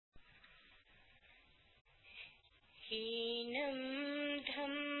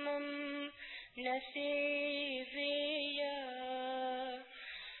न सेवेय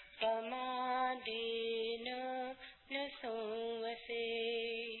प्रमादेन न संवसे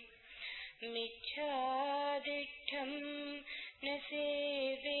मिथ्यादिष्ठं न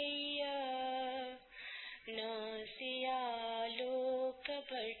सेवेय न स्यालोकपट्टनो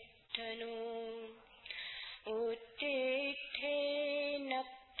उत्तिष्ठे न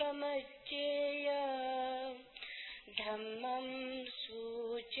प्रमज्जेय धम्मं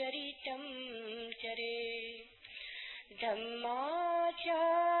सुचरितं चरे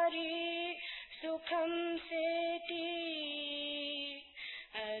धम्माचारी सुखं सेति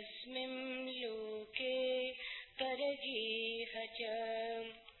अस्मिन् लोके परगेह च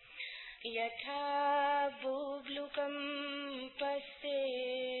यथा बुभ्लुकं पश्ये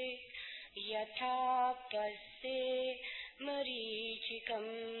यथा पश्ये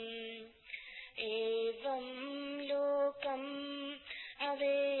मरीचिकम् एवं लोकम्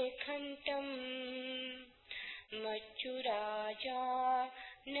अवेक्षन्तम् मच्युराजा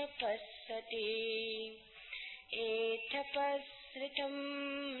न पश्यति एतपस्सृतं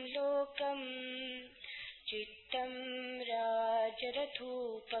लोकम् चित्तं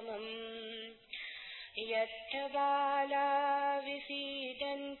राजरथोपमम् यत्र बाला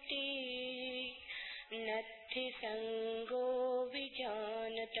विसीदन्ति नत्थि संगो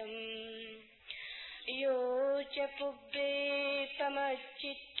विजानतम् यो च पुब्बे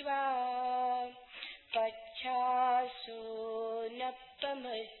प्रमज्जित्वा पच्छासो न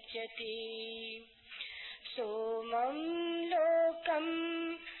प्रमज्जति सोमं लोकं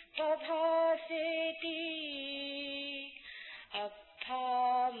प्रभासेति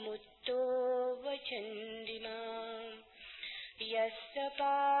अप्पामुत्तो वचन्दिमा यस्य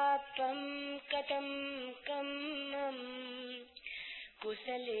पापं कथं कम्मं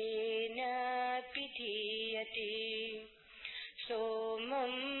कुशलेन पिधीयते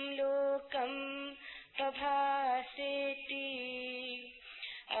सोमं लोकं प्रभासेति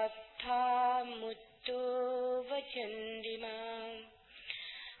अप्पामुत्तो वचन्दिमा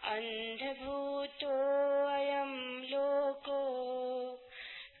अन्धभूतो अयं लोको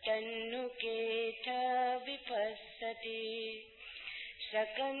तन्नु केथ विपश्यति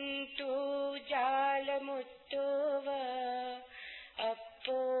सकन्तु जालमुत्तो वा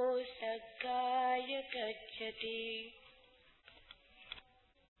अप्पो सगाय गच्छति।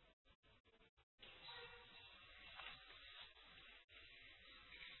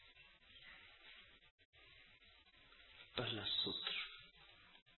 पहला सूत्र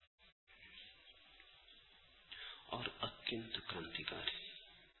और अत्यंत क्रांतिकारी।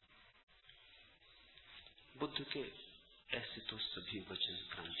 बुद्ध के ऐसे तो सभी वचन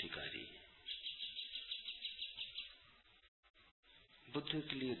क्रांतिकारी हैं। बुद्ध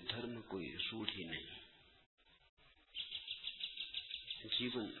के लिए धर्म कोई रूढ़ी नहीं,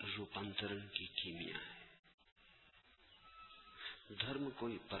 जीवन रूपांतरण की कीमिया है। धर्म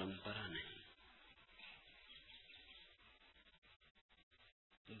कोई परंपरा नहीं,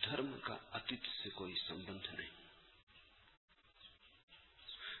 धर्म का अतीत से कोई संबंध नहीं।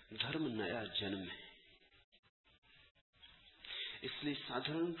 धर्म नया जन्म है। इसलिए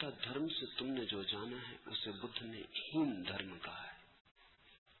साधारणता धर्म से तुमने जो जाना है उसे बुद्ध ने हीन धर्म कहा है।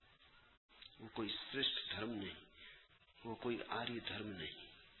 वो कोई श्रेष्ठ धर्म नहीं, वो कोई आर्य धर्म नहीं।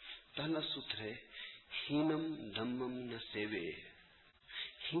 पहला सूत्र है हीनम धम्मम न सेवे।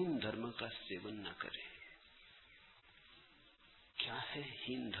 हीन धर्म का सेवन न करे। क्या है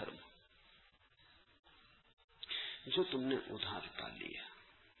हीन धर्म? जो तुमने उधार पा लिया,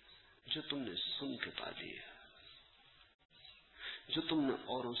 जो तुमने सुन के पा लिया, जो तुमने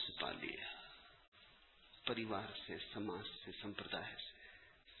औरों से पा लिया, परिवार से, समाज से, संप्रदाय से,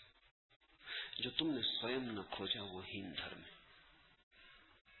 जो तुमने स्वयं न खोजा, वो हीन धर्म है।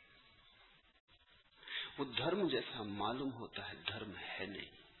 वो धर्म जैसा मालूम होता है, धर्म है नहीं।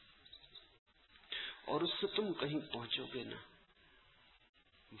 और उससे तुम कहीं पहुंचोगे ना,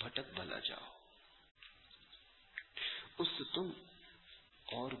 भटक भला जाओ। उससे तुम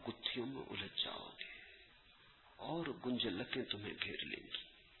और गुत्थियों में उलझ जाओगे और गुंजलकें तुम्हें घेर लेंगी।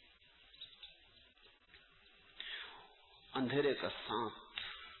 अंधेरे का सांप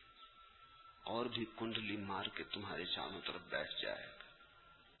और भी कुंडली मार के तुम्हारे चारों तरफ बैठ जाएगा।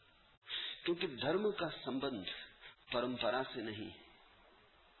 क्योंकि धर्म का संबंध परंपरा से नहीं है,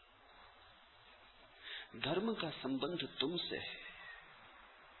 धर्म का संबंध तुमसे है,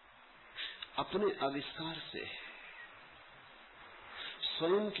 अपने आविष्कार से,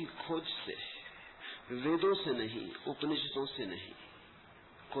 स्वयं की खोज से, वेदों से नहीं, उपनिषदों से नहीं,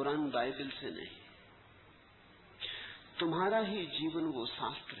 कुरान बाइबल से नहीं। तुम्हारा ही जीवन वो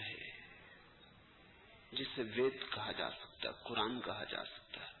शास्त्र है जिसे वेद कहा जा सकता, कुरान कहा जा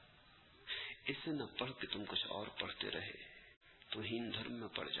सकता। इसे न पढ़ के तुम कुछ और पढ़ते रहे तो हीन धर्म में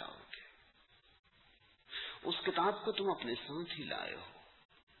पड़ जाओगे। उस किताब को तुम अपने साथ ही लाए हो,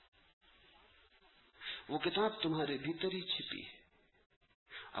 वो किताब तुम्हारे भीतर ही छिपी है।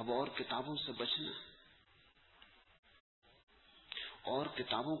 अब और किताबों से बचना, और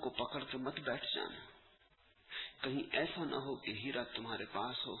किताबों को पकड़ के मत बैठ जाना। कहीं ऐसा ना हो कि हीरा तुम्हारे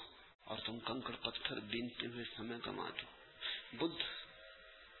पास हो और तुम कंकड़ पत्थर बीनते हुए समय गंवा दो। बुद्ध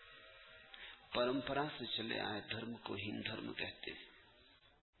परंपरा से चले आए धर्म को हीन धर्म कहते हैं,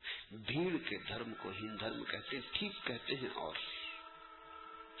 भीड़ के धर्म को हीन धर्म कहते हैं। ठीक कहते हैं, और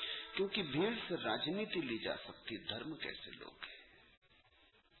क्योंकि भीड़ से राजनीति ली जा सकती, धर्म कैसे लोगे?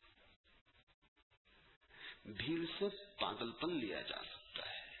 भीड़ से पागलपन लिया जा सकता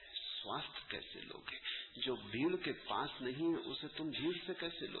है, स्वास्थ्य कैसे लोगे? जो भीड़ के पास नहीं है उसे तुम भीड़ से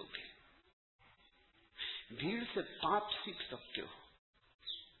कैसे लोगे? भीड़ से पाप सीख सकते हो,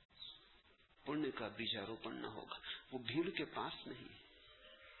 पुण्य का बीजारोपण न होगा, वो भीड़ के पास नहीं।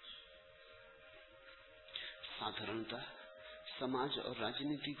 साधारणतः समाज और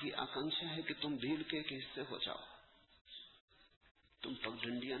राजनीति की आकांक्षा है कि तुम भीड़ के एक हिस्से हो जाओ, तुम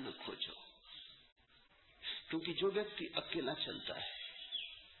पगडंडियां न खोजो। क्योंकि जो व्यक्ति अकेला चलता है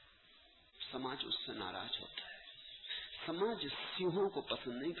समाज उससे नाराज होता है। समाज सिंहों को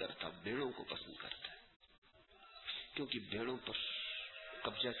पसंद नहीं करता, भेड़ों को पसंद करता है, क्योंकि भेड़ों पर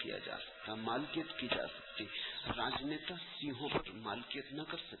कब्जा किया जा सकता, मालकियत की जा सकती। राजनेता सिंहों पर मालकियत न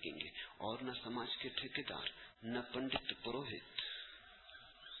कर सकेंगे, और न समाज के ठेकेदार, न पंडित पुरोहित।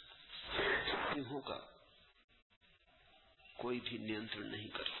 सिंहों का कोई भी नियंत्रण नहीं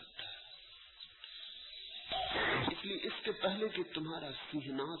कर सकता। इसलिए इसके पहले कि तुम्हारा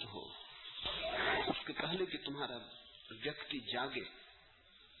सिंहनाद हो, इसके पहले कि तुम्हारा व्यक्ति जागे,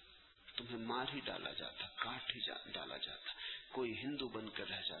 तुम्हें मार ही डाला जाता, काट ही डाला जाता। कोई हिंदू बनकर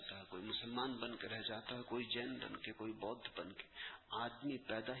रह जाता है, कोई मुसलमान बनकर रह जाता है, कोई जैन बन के, कोई बौद्ध बन के। आदमी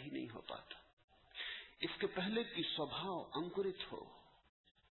पैदा ही नहीं हो पाता। इसके पहले कि स्वभाव अंकुरित हो,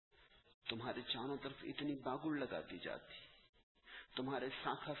 तुम्हारे चारों तरफ इतनी बागुड़ लगा दी जाती, तुम्हारे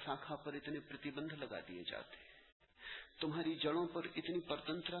शाखा शाखा पर इतने प्रतिबंध लगा दिए जाते, तुम्हारी जड़ों पर इतनी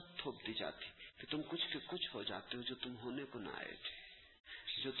परतंत्रता थोप दी जाती कि तुम कुछ के कुछ हो जाते हो जो तुम होने को ना आए थे,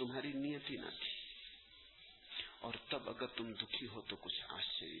 जो तुम्हारी नियति न थी। और तब अगर तुम दुखी हो तो कुछ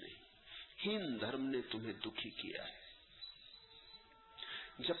आश्चर्य नहीं, हीन धर्म ने तुम्हें दुखी किया है।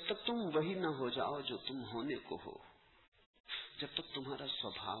 जब तक तुम वही न हो जाओ जो तुम होने को हो, जब तक तुम्हारा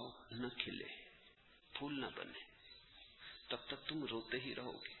स्वभाव न खिले, फूल न बने, तब तक तुम रोते ही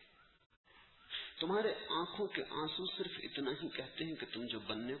रहोगे। तुम्हारे आंखों के आंसू सिर्फ इतना ही कहते हैं कि तुम जो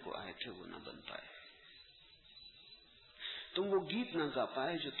बनने को आए थे वो न बन पाए, तुम वो गीत न गा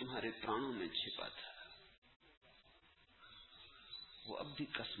पाए जो तुम्हारे प्राणों में छिपा था। वो अब भी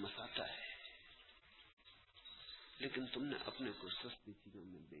कसमसाता है, लेकिन तुमने अपने को सस्ती चीजों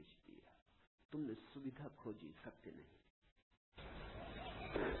में बेच दिया। तुमने सुविधा खोजी, सत्य नहीं।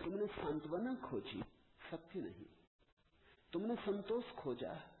 तुमने सांत्वना खोजी, सत्य नहीं। तुमने संतोष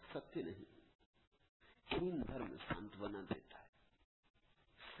खोजा, सत्य नहीं। हीन धर्म सांत्वना देता है,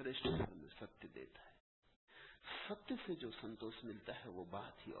 श्रेष्ठ धर्म सत्य देता है। सत्य से जो संतोष मिलता है वो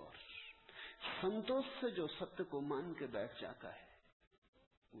बात ही और। संतोष से जो सत्य को मान के बैठ जाता है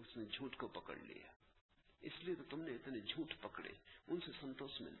उसने झूठ को पकड़ लिया। इसलिए तो तुमने इतने झूठ पकड़े, उनसे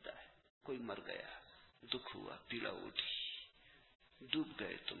संतोष मिलता है। कोई मर गया, दुख हुआ, पीड़ा उठी, डूब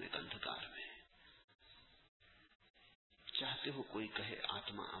गए तुम एक अंधकार में। चाहते हो कोई कहे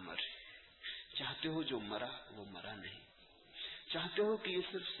आत्मा अमर है, चाहते हो जो मरा वो मरा नहीं, चाहते हो कि ये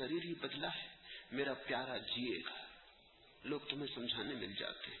सिर्फ शरीर ही बदला है, मेरा प्यारा जिएगा। लोग तुम्हें समझाने मिल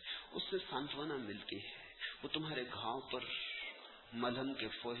जाते हैं, उससे सांत्वना मिलती है। वो तुम्हारे घाव पर मलहम के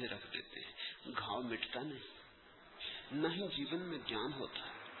फोहे रख देते हैं, घाव मिटता नहीं। न ही जीवन में ज्ञान होता,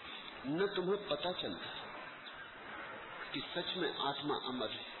 न तुम्हें पता चलता कि सच में आत्मा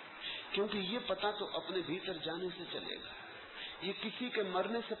अमर है, क्योंकि ये पता तो अपने भीतर जाने से चलेगा, ये किसी के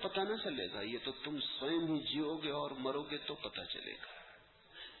मरने से पता न चलेगा। ये तो तुम स्वयं ही जियोगे और मरोगे तो पता चलेगा।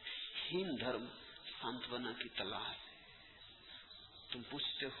 हीन धर्म सांत्वना की तलाश है। तुम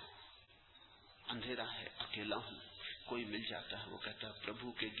पूछते हो, अंधेरा है, अकेला हूं, कोई मिल जाता है, वो कहता है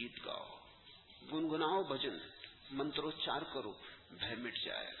प्रभु के गीत गाओ, गुनगुनाओ भजन, मंत्रोच्चार करो, भय मिट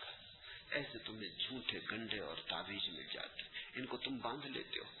जाएगा। ऐसे तुम्हें झूठे गंडे और ताबीज मिल जाते, इनको तुम बांध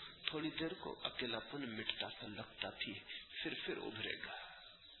लेते हो। थोड़ी देर को अकेलापन मिटता सा लगता थी, फिर उभरेगा,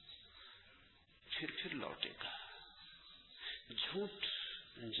 फिर लौटेगा। झूठ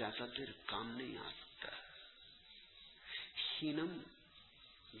ज्यादा देर काम नहीं आ सकता। हीनम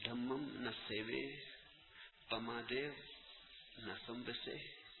धम्मम न सेवे पमादेव न संबसे।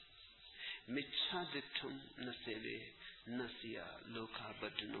 मिच्छा दिठम न सेवे न सिया लोका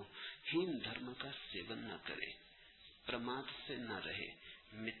बदनो। हीन धर्म का सेवन न करे, प्रमाद से न रहे,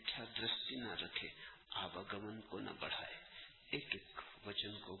 मिथ्या दृष्टि न रखे, आवागमन को न बढ़ाए। एक एक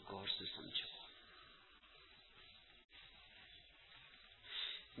वचन को गौर से समझो।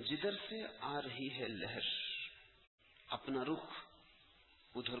 जिधर से आ रही है लहर, अपना रुख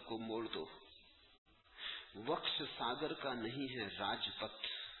उधर को मोड़ दो। वक्ष सागर का नहीं है राजपथ,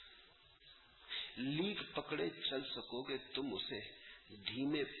 लीक पकड़े चल सकोगे तुम उसे,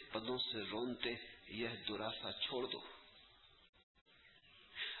 धीमे पदों से रोनते यह दुरासा छोड़ दो।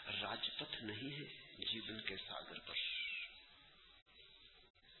 राजपथ नहीं है जीवन के सागर पर,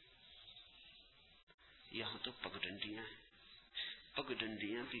 यहां तो पगडंडियां हैं।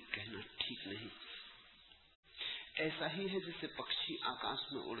 पगडंडियां भी कहना ठीक नहीं। ऐसा ही है जैसे पक्षी आकाश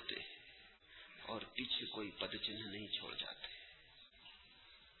में उड़ते और पीछे कोई पदचिन्ह नहीं छोड़ जाते।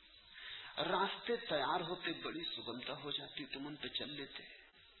 रास्ते तैयार होते बड़ी सुगमता हो जाती, तुम उन पे चल लेते।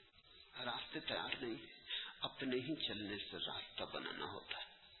 रास्ते तैयार नहीं, अपने ही चलने से रास्ता बनाना होता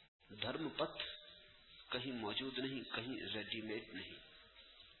है। धर्म पथ कहीं मौजूद नहीं, कहीं रेडीमेड नहीं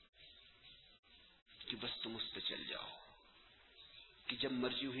कि बस तुम उस पे चल जाओ, कि जब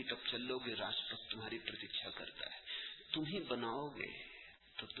मर्जी हुई तब चल लोगे। राजपथ तुम्हारी प्रतीक्षा करता है, तुम ही बनाओगे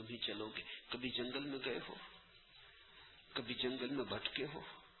तो तुम ही चलोगे। कभी जंगल में गए हो, कभी जंगल में भटके हो,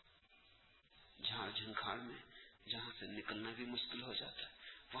 झाड़ झंखाड़ में जहां से निकलना भी मुश्किल हो जाता है,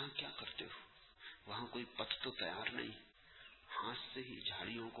 वहां क्या करते हो? वहां कोई पथ तो तैयार नहीं, हाथ से ही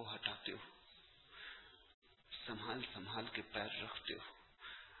झाड़ियों को हटाते हो, संभाल संभाल के पैर रखते हो,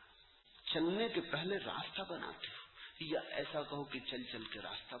 चलने के पहले रास्ता बनाते हो, या ऐसा कहो कि चल चल के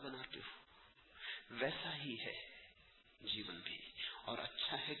रास्ता बनाते हो। वैसा ही है जीवन भी, और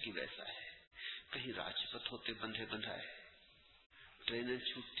अच्छा है कि वैसा है। कहीं राजपथ होते बंधे बंधाए, ट्रेनें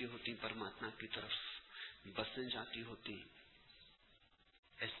छूटती होती परमात्मा की तरफ, बसें जाती होती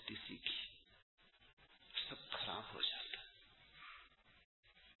एसटीसी की, सब खराब हो जाता,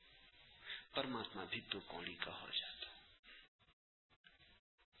 परमात्मा भी दो कौड़ी का हो जाता,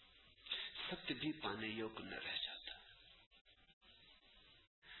 सत्य भी पाने योग्य न रह जाता।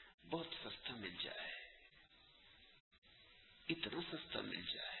 बहुत सस्ता मिल जाए, इतना सस्ता मिल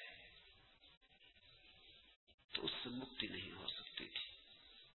जाए तो उससे मुक्ति नहीं हो सकती थी।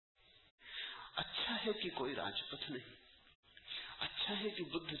 अच्छा है कि कोई राजपथ नहीं, अच्छा है कि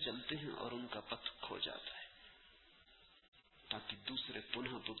बुद्ध चलते हैं और उनका पथ खो जाता है, ताकि दूसरे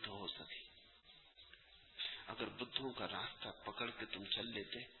पुनः बुद्ध हो सके। अगर बुद्धों का रास्ता पकड़ के तुम चल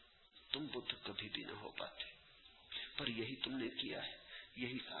लेते, तुम बुद्ध कभी भी न हो पाते। पर यही तुमने किया है,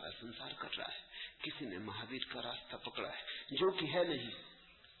 यही सारा संसार कर रहा है। किसी ने महावीर का रास्ता पकड़ा है, जो कि है नहीं,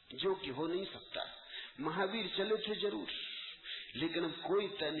 जो कि हो नहीं सकता। महावीर चले थे जरूर, लेकिन अब कोई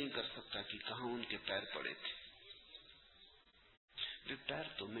तय नहीं कर सकता कि कहां उनके पैर पड़े थे। वे पैर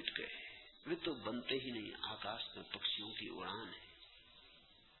तो मिट गए, वे तो बनते ही नहीं। आकाश में पक्षियों की उड़ान है,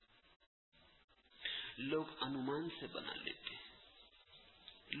 लोग अनुमान से बना लेते,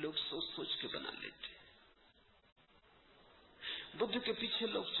 लोग सोच सोच के बना लेते। बुद्ध के पीछे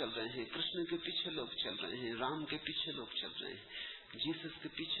लोग चल रहे हैं, कृष्ण के पीछे लोग चल रहे हैं, राम के पीछे लोग चल रहे हैं, जीसस के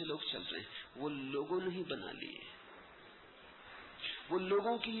पीछे लोग चल रहे हैं। वो लोगों ने ही बना लिए, वो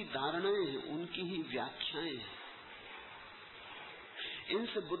लोगों की ही धारणाएं हैं, उनकी ही व्याख्याएं हैं।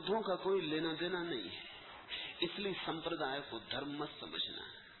 इनसे बुद्धों का कोई लेना देना नहीं है। इसलिए संप्रदाय को धर्म मत समझना।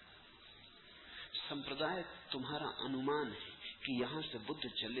 संप्रदाय तुम्हारा अनुमान है कि यहां से बुद्ध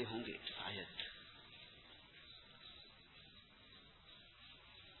चले होंगे शायद।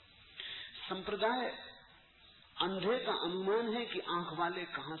 संप्रदाय अंधे का अनुमान है कि आंख वाले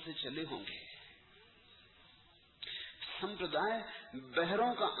कहां से चले होंगे। संप्रदाय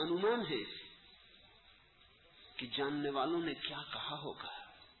बहरों का अनुमान है कि जानने वालों ने क्या कहा होगा।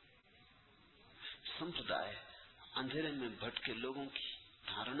 संप्रदाय अंधेरे में भटके लोगों की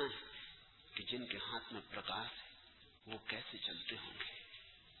धारणा है कि जिनके हाथ में प्रकाश है वो कैसे चलते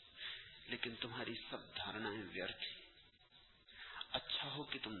होंगे। लेकिन तुम्हारी सब धारणाएं व्यर्थ है। अच्छा हो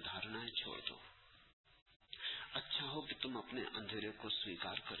कि तुम धारणाएं छोड़ दो, अच्छा हो कि तुम अपने अंधेरे को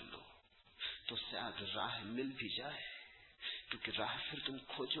स्वीकार कर लो, तो शायद राह मिल भी जाए। क्योंकि राह फिर तुम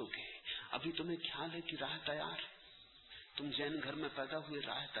खोजोगे। अभी तुम्हें ख्याल है कि राह तैयार है, तुम जैन घर में पैदा हुए,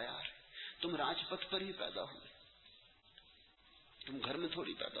 राह तैयार है। तुम राजपथ पर ही पैदा हुए, तुम घर में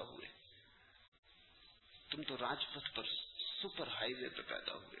थोड़ी पैदा हुए। तुम तो राजपथ पर, सुपर हाईवे पे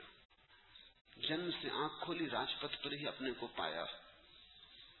पैदा हुए हो। जन्म से आंख खोली, राजपथ पर ही अपने को पाया।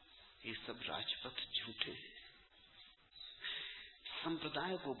 ये सब राजपथ झूठे हैं।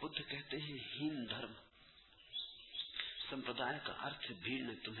 संप्रदाय को बुद्ध कहते हैं हीन धर्म। संप्रदाय का अर्थ है भीड़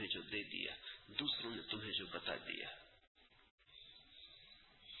ने तुम्हें जो दे दिया, दूसरों ने तुम्हें जो बता दिया।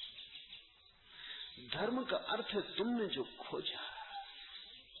 धर्म का अर्थ है तुमने जो खोजा।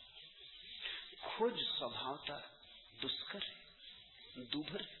 खोज स्वभावता दुष्कर है,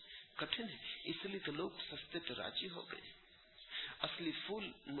 दूभर है, कठिन है, इसलिए तो लोग सस्ते पे राजी हो गए। असली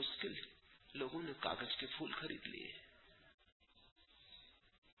फूल मुश्किल है, लोगों ने कागज के फूल खरीद लिए।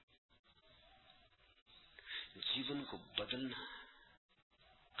 जीवन को बदलना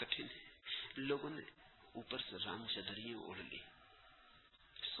कठिन है, लोगों ने ऊपर से राम चदरियां ओढ़ ली।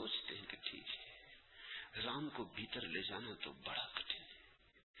 सोचते हैं कि ठीक है, राम को भीतर ले जाना तो बड़ा कठिन है,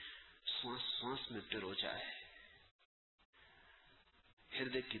 श्वास श्वास में पिरो जाए,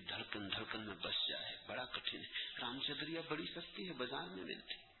 हृदय की धड़कन धड़कन में बस जाए, बड़ा कठिन है। रामचदरिया बड़ी सस्ती है, बाजार में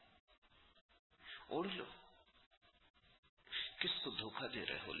मिलती, ओढ़ लो। किसको धोखा दे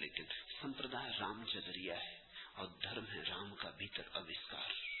रहे हो? लेकिन संप्रदाय रामचदरिया है और धर्म है राम का भीतर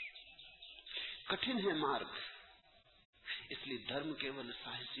आविष्कार। कठिन है मार्ग, इसलिए धर्म केवल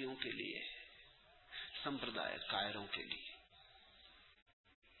साहसियों के लिए है, संप्रदाय कायरों के लिए।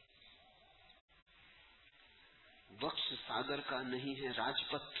 वक्ष सागर का नहीं है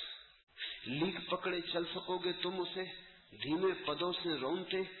राजपथ, लीक पकड़े चल सकोगे तुम उसे, धीमे पदों से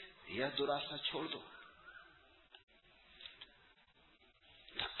रोनते या दुराशा छोड़ दो।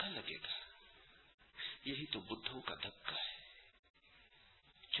 धक्का लगेगा, यही तो बुद्धों का धक्का है।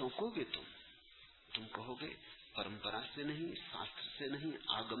 चौंकोगे तुम कहोगे परंपरा से नहीं, शास्त्र से नहीं,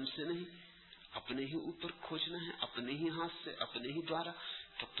 आगम से नहीं, अपने ही ऊपर खोजना है, अपने ही हाथ से, अपने ही द्वारा।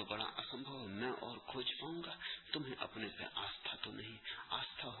 तब तो बड़ा असंभव है, मैं और खोज पाऊंगा। तुम्हें अपने पे आस्था तो नहीं,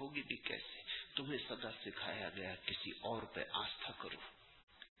 आस्था होगी भी कैसे? तुम्हें सदा सिखाया गया किसी और पे आस्था करो।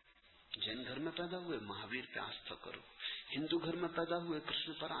 जैन घर में पैदा हुए महावीर पे आस्था करो, हिंदू घर में पैदा हुए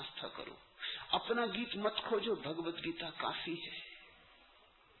कृष्ण पर आस्था करो। अपना गीत मत खोजो, भगवत गीता काफी है।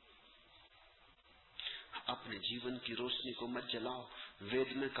 अपने जीवन की रोशनी को मत जलाओ,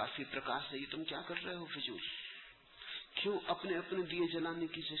 वेद में काफी प्रकाश है। ये तुम क्या कर रहे हो फिजूल? क्यों अपने अपने दिए जलाने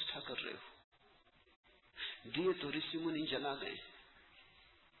की चेष्टा कर रहे हो? दिए तो ऋषि मुनि जला गए,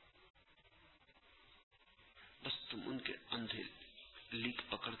 बस तुम उनके अंधे लीक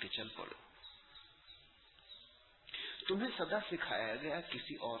पकड़ के चल पड़ो। तुम्हें सदा सिखाया गया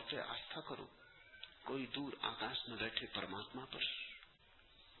किसी और पे आस्था करो, कोई दूर आकाश में बैठे परमात्मा पर,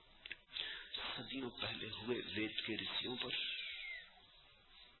 सदियों पहले हुए वेद के ऋषियों पर,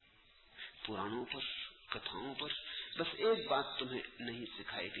 पुराणों पर, कथाओं पर। बस एक बात तुम्हें नहीं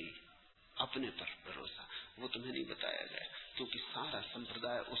सिखाई गई, अपने पर भरोसा। वो तुम्हें नहीं बताया गया, क्योंकि सारा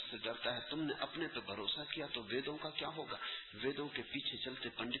संप्रदाय उससे डरता है। तुमने अपने पर भरोसा किया तो वेदों का क्या होगा? वेदों के पीछे चलते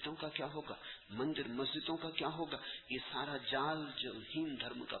पंडितों का क्या होगा? मंदिर मस्जिदों का क्या होगा? ये सारा जाल जो हीन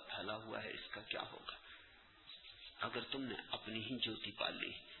धर्म का फैला हुआ है, इसका क्या होगा? अगर तुमने अपनी ही ज्योति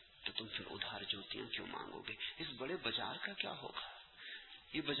पाली तो तुम फिर उधार ज्योतियां क्यों मांगोगे? इस बड़े बाजार का क्या होगा?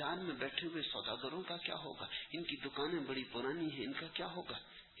 ये बाजार में बैठे हुए सौदागरों का क्या होगा? इनकी दुकानें बड़ी पुरानी हैं, इनका क्या होगा?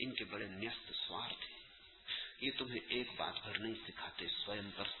 इनके बड़े न्यस्त स्वार्थ हैं। ये तुम्हें एक बात भर नहीं सिखाते,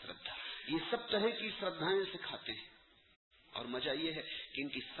 स्वयं पर श्रद्धा। ये सब तरह की श्रद्धाएं सिखाते हैं, और मजा ये है कि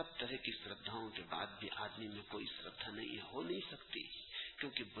इनकी सब तरह की श्रद्धाओं के बाद भी आदमी में कोई श्रद्धा नहीं है, हो नहीं सकती,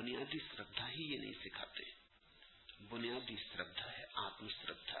 क्योंकि बुनियादी श्रद्धा ही ये नहीं सिखाते। बुनियादी श्रद्धा है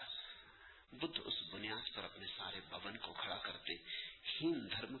आत्मश्रद्धा। बुद्ध उस बुनियाद पर अपने सारे भवन को खड़ा करते। हीन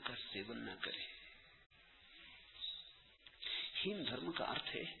धर्म का सेवन न करे। हीन धर्म का अर्थ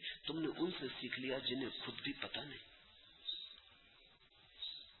है तुमने उनसे सीख लिया जिन्हें खुद भी पता नहीं।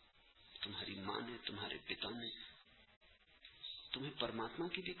 तुम्हारी माँ ने, तुम्हारे पिता ने तुम्हें परमात्मा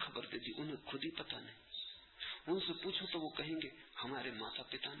की भी खबर दे दी, उन्हें खुद ही पता नहीं। उनसे पूछो तो वो कहेंगे हमारे माता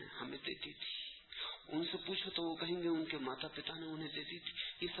पिता ने हमें दे दी थी। उनसे पूछो तो वो कहेंगे उनके माता पिता ने उन्हें दे दी थी।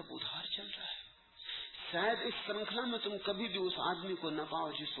 ये सब उधार चल रहा है। शायद इस श्रृंखला में तुम कभी भी उस आदमी को न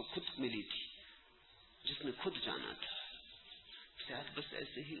पाओ जिसको खुद मिली थी, जिसने खुद जाना था। शायद बस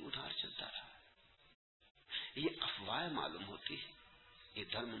ऐसे ही उधार चलता रहा। ये अफवाह मालूम होती है, ये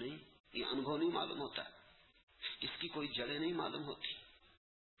धर्म नहीं, ये अनुभव नहीं मालूम होता, इसकी कोई जड़ें नहीं मालूम होती।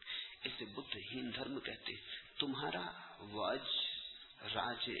 इसे बुद्धहीन धर्म कहते। तुम्हारा वाज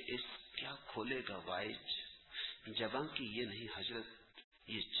राज इस क्या खोलेगा वाइज, जबां की ये नहीं हजरत,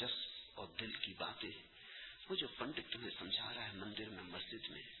 ये जज्ब और दिल की बातें। वो जो पंडित तुम्हें समझा रहा है मंदिर में, मस्जिद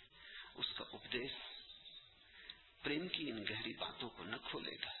में, उसका उपदेश प्रेम की इन गहरी बातों को न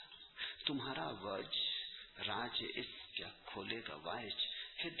खोलेगा। तुम्हारा वज राज इस क्या खोलेगा वाइज।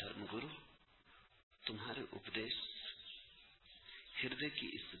 हे धर्मगुरु, तुम्हारे उपदेश हृदय की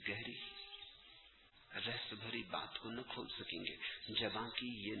इस गहरी रहस्य भरी बात को न खोल सकेंगे। जबां की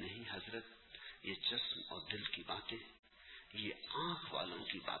ये नहीं हजरत, ये चश्म और दिल की बातें। ये आंख वालों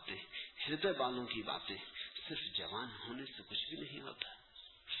की बातें, हृदय वालों की बातें, सिर्फ जवान होने से कुछ भी नहीं होता।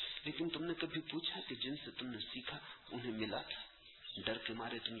 लेकिन तुमने कभी पूछा कि जिनसे तुमने सीखा उन्हें मिला था? डर के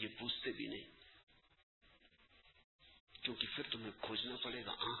मारे तुम ये पूछते भी नहीं, क्योंकि फिर तुम्हें खोजना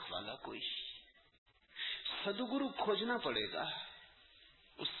पड़ेगा आंख वाला कोई, सदगुरु खोजना पड़ेगा।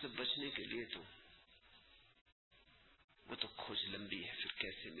 उससे बचने के लिए तो वो तो खोज लंबी है, फिर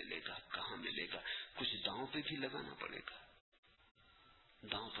कैसे मिलेगा, कहाँ मिलेगा, कुछ दांव पे भी लगाना पड़ेगा।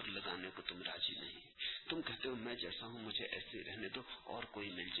 दांव पर लगाने को तुम राजी नहीं। तुम कहते हो मैं जैसा हूं मुझे ऐसे रहने दो, और कोई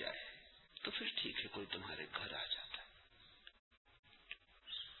मिल जाए तो फिर ठीक है, कोई तुम्हारे घर आ जाता है।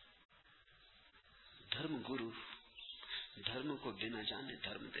 धर्म गुरु धर्म को बिना जाने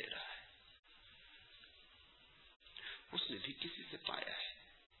धर्म दे रहा है। उसने भी किसी से पाया है,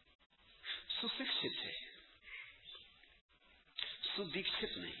 सुशिक्षित है,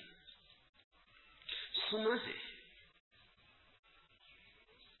 सुदीक्षित नहीं, सुना है,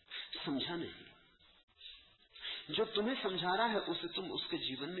 समझा नहीं। जो तुम्हें समझा रहा है उसे तुम उसके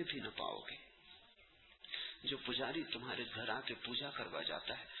जीवन में भी न पाओगे। जो पुजारी तुम्हारे घर आके पूजा करवा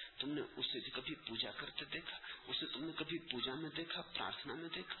जाता है, तुमने उसे भी कभी पूजा करते देखा? उसे तुमने कभी पूजा में देखा, प्रार्थना में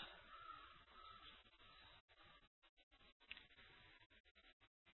देखा?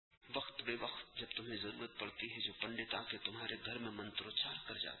 वक्त बेवक्त जब तुम्हें जरूरत पड़ती है, जो पंडित आके तुम्हारे घर में मंत्रोच्चार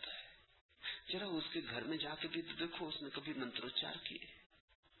कर जाता है, जरा उसके घर में जाके भी तो देखो उसने कभी मंत्रोच्चार किए?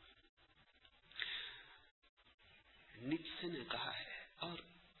 नीत्शे ने कहा है, और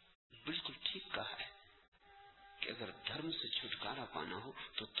बिल्कुल ठीक कहा है, कि अगर धर्म से छुटकारा पाना हो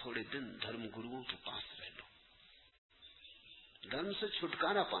तो थोड़े दिन धर्म गुरुओं के पास रह लो। धर्म से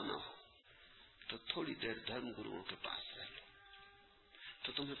छुटकारा पाना हो तो थोड़ी देर धर्म गुरुओं के पास रह लो,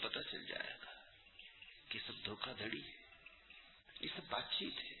 तो तुम्हें पता चल जाएगा कि सब धोखाधड़ी है, ये सब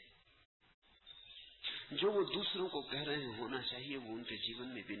बातचीत है। जो वो दूसरों को कह रहे हैं होना चाहिए, वो उनके जीवन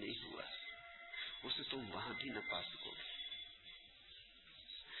में भी नहीं हुआ, उसे तुम वहां भी न पा सकोगे।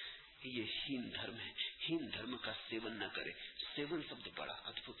 ये हीन धर्म है। हीन धर्म का सेवन न करे। सेवन शब्द बड़ा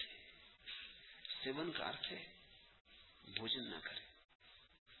अद्भुत है। सेवन का अर्थ है भोजन न करे।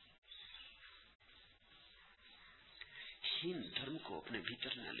 हीन धर्म को अपने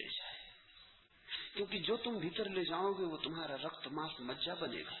भीतर न ले जाए, क्योंकि जो तुम भीतर ले जाओगे वो तुम्हारा रक्त मांस मज्जा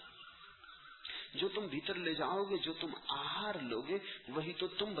बनेगा। जो तुम भीतर ले जाओगे, जो तुम आहार लोगे, वही तो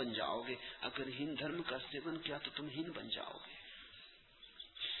तुम बन जाओगे। अगर हीन धर्म का सेवन किया तो तुम हीन बन जाओगे।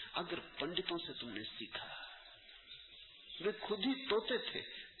 अगर पंडितों से तुमने सीखा, वे खुद ही तोते थे,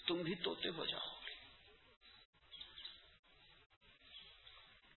 तुम भी तोते हो जाओगे।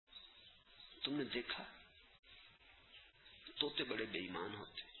 तुमने देखा तोते बड़े बेईमान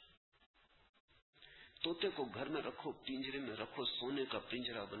होते। तोते को घर में रखो, पिंजरे में रखो, सोने का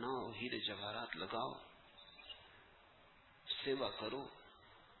पिंजरा बनाओ, हीरे जवाहरात लगाओ, सेवा करो,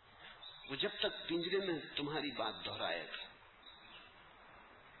 वो जब तक पिंजरे में तुम्हारी बात दोहराएगा।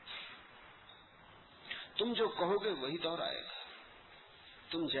 तुम जो कहोगे वही दोहराएगा।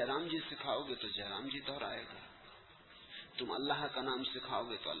 तुम जयराम जी सिखाओगे तो जयराम जी दोहराएगा। तुम अल्लाह का नाम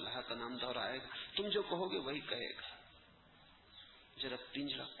सिखाओगे तो अल्लाह का नाम दोहराएगा। तुम जो कहोगे वही कहेगा। जरा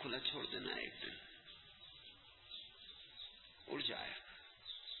पिंजरा खुला छोड़ देना, एक दिन उड़ जाएगा।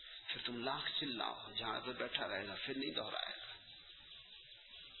 फिर तुम लाख चिल्लाओ, झाड़ पे बैठा रहेगा, फिर नहीं दोहराएगा।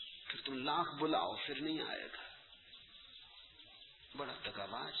 फिर तुम लाख बुलाओ, फिर नहीं आएगा। बड़ा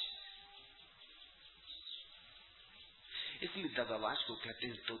दगाबाज। इसलिए दगाबाज को कहते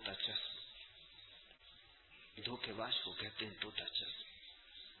हैं तोता चश्म, धोखेबाज को कहते हैं तोता चश्म।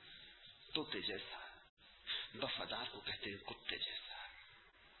 तोते जैसा। वफादार को कहते हैं कुत्ते जैसा।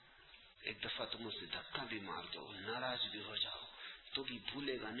 एक दफा तुम उसे धक्का भी मार दो, नाराज भी हो जाओ, तो भी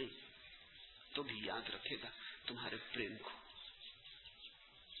भूलेगा नहीं, तो भी याद रखेगा तुम्हारे प्रेम को।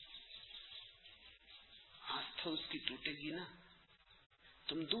 आस्था उसकी टूटेगी ना।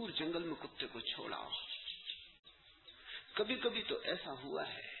 तुम दूर जंगल में कुत्ते को छोड़ाओ। कभी कभी तो ऐसा हुआ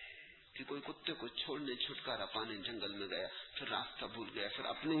है कि कोई कुत्ते को छोड़ने, छुटकारा पाने जंगल में गया, फिर रास्ता भूल गया, फिर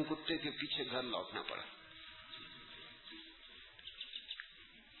अपने ही कुत्ते के पीछे घर लौटना पड़ा।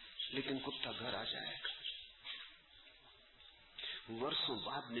 लेकिन कुत्ता घर आ जाएगा। वर्षों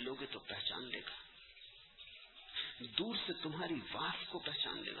बाद मिलोगे तो पहचान लेगा। दूर से तुम्हारी वास को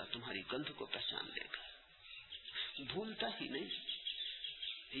पहचान लेगा, तुम्हारी गंध को पहचान लेगा। भूलता ही नहीं।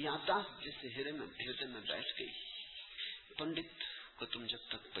 याददाश्त जैसे हृदय में बैठ गई। पंडित को तुम जब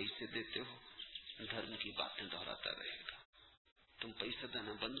तक पैसे देते हो, धर्म की बातें दोहराता रहेगा। तुम पैसे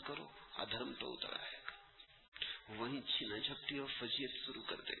देना बंद करो, अधर्म तो उतर आएगा। वहीं छीना झपटी और फजीयत शुरू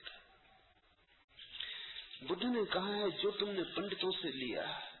कर देगा। बुद्ध ने कहा है जो तुमने पंडितों से लिया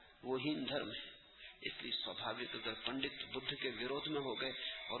वो हीन धर्म है। इसलिए स्वाभाविक अगर पंडित बुद्ध के विरोध में हो गए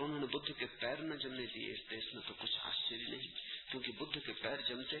और उन्होंने बुद्ध के पैर न जमने दिए इस देश में, तो कुछ आश्चर्य नहीं, क्योंकि बुद्ध के पैर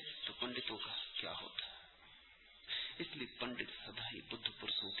जमते तो पंडितों का क्या होता। इसलिए पंडित सदा ही बुद्ध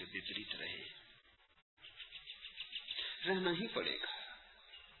पुरुषों के विपरीत रहे, रहना ही पड़ेगा,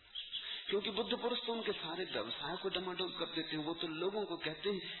 क्योंकि बुद्ध पुरुष तो उनके सारे व्यवसाय को डमाडोल कर देते हैं। वो तो लोगों को कहते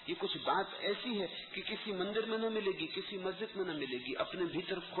हैं ये कुछ बात ऐसी है कि किसी मंदिर में न मिलेगी, किसी मस्जिद में न मिलेगी, अपने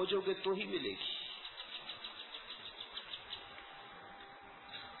भीतर खोजोगे तो ही मिलेगी।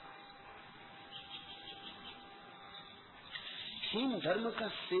 हीन धर्म का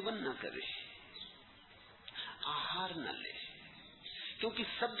सेवन न करे, आहार न ले, क्योंकि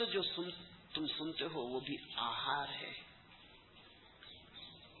शब्द जो तुम सुनते हो वो भी आहार है।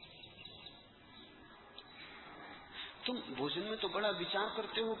 तुम भोजन में तो बड़ा विचार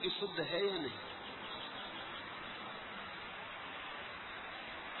करते हो कि शुद्ध है या नहीं,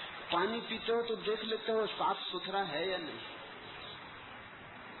 पानी पीते हो तो देख लेते हो साफ सुथरा है या नहीं।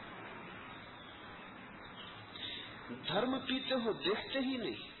 धर्म पीते हो देखते ही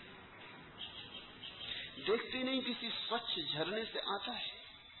नहीं, देखते नहीं किसी स्वच्छ झरने से आता है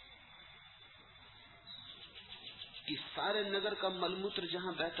कि सारे नगर का मलमूत्र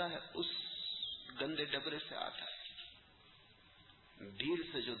जहां बहता है उस गंदे डबरे से आता है। भीड़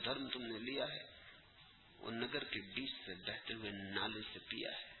से जो धर्म तुमने लिया है वो नगर के बीच से बहते हुए नाले से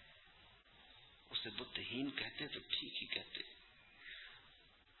पिया है। उसे बुद्धहीन कहते तो ठीक ही कहते।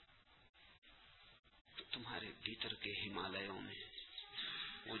 तो तुम्हारे भीतर के हिमालयों में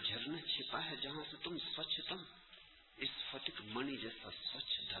वो झरना छिपा है जहां से तुम स्वच्छतम स्फटिक मणि जैसा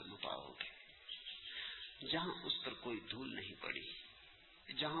स्वच्छ धर्म पाओगे, जहां उस पर कोई धूल नहीं पड़ी,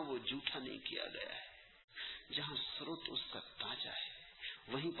 जहां वो जूठा नहीं किया गया है, जहां स्रोत उसका ताजा है,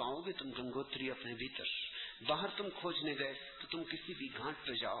 वहीं पाओगे तुम गंगोत्री अपने भीतर। बाहर तुम खोजने गए तो तुम किसी भी घाट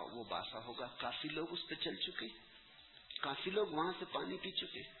पे जाओ वो बासा होगा, काफी लोग उस पे चल चुके, काफी लोग वहां से पानी पी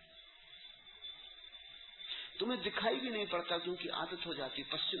चुके, तुम्हें दिखाई भी नहीं पड़ता क्योंकि आदत हो जाती।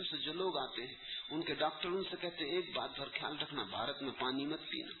 पश्चिम से जो लोग आते हैं उनके डॉक्टर उनसे कहते हैं एक बात भर ख्याल रखना, भारत में पानी मत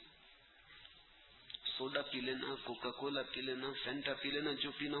पीना, सोडा पी लेना, कोका कोला पी लेना, फेंटा पी लेना,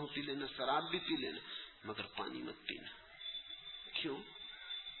 जो पीना हो पी लेना, शराब भी पी लेना, मगर पानी मत पीना। क्यों?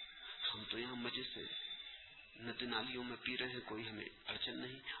 हम तो यहाँ मजे से नदी नालियों में पी रहे हैं, कोई हमें अड़चन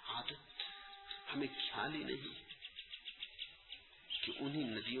नहीं, आदत, हमें ख्याल ही नहीं कि उन्हीं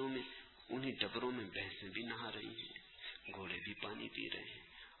नदियों में उन्हीं डबरों में भैंसें भी नहा रही हैं, घोड़े भी पानी पी रहे हैं,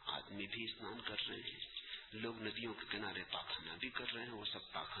 आदमी भी स्नान कर रहे हैं, लोग नदियों के किनारे पाखाना भी कर रहे हैं, वो सब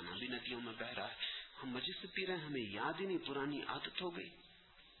पाखाना भी नदियों में बह रहा है, हम मजे से पी रहे हैं, हमें याद ही नहीं, पुरानी आदत हो गई।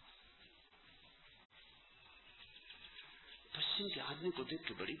 पश्चिम के आदमी को देख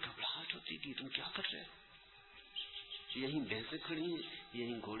के बड़ी घबराहट होती कि तुम क्या कर रहे हो, यहीं भैंसें खड़ी हैं,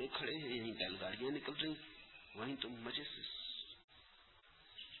 यहीं घोड़े खड़े हैं, यहीं बैलगाड़ियां निकल रही, वहीं तुम मजे से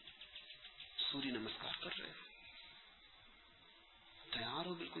सूर्य नमस्कार कर रहे हो, तैयार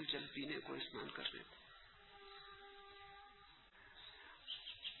हो बिल्कुल जल पीने को, स्नान करने को।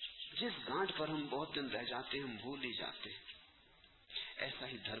 जिस गांठ पर हम बहुत दिन रह जाते हैं हम भूल ही जाते हैं, ऐसा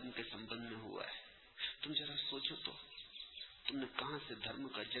ही धर्म के संबंध में हुआ है। तुम जरा सोचो तो, तुमने कहां से धर्म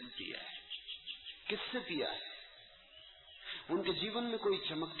का जल पिया है, किससे पिया है? उनके जीवन में कोई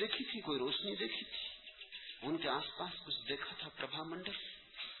चमक देखी थी, कोई रोशनी देखी थी, उनके आसपास कुछ देखा था, प्रभा मंडल,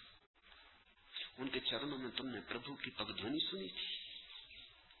 उनके चरणों में तुमने प्रभु की पगध्वनि सुनी थी,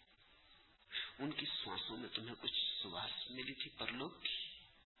 उनकी श्वासों में तुम्हें कुछ सुवास मिली थी परलोक की,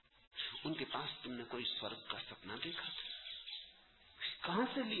 उनके पास तुमने कोई स्वर्ग का सपना देखा था। कहां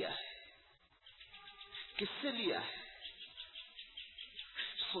से लिया है, किससे लिया है?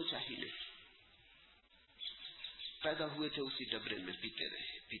 सोचा ही नहीं। पैदा हुए थे उसी डबरे में, पीते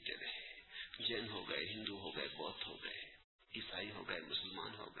रहे पीते रहे, जैन हो गए, हिंदू हो गए, बौद्ध हो गए, ईसाई हो गए,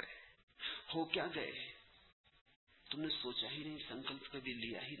 मुसलमान हो गए, हो क्या गए? तुमने सोचा ही नहीं, संकल्प कभी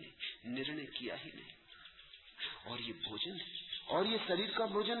लिया ही नहीं, निर्णय किया ही नहीं। और ये भोजन है, और ये शरीर का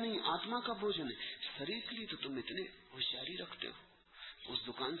भोजन नहीं, आत्मा का भोजन है। शरीर के लिए तो तुम इतने होशियारी रखते हो, उस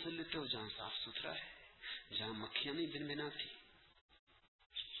दुकान से लेते हो जहां साफ सुथरा है, जहां मक्खियां नहीं भिनभिनाती,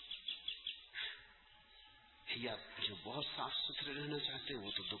 या जो बहुत साफ सुथरे रहना चाहते हैं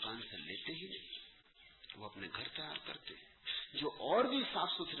वो तो दुकान से लेते ही नहीं, वो अपने घर तैयार करते हैं। जो और भी साफ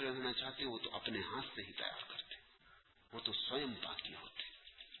सुथरे रहना चाहते हैं वो तो अपने हाथ से ही तैयार करते हैं, वो तो स्वयं पाकी होते,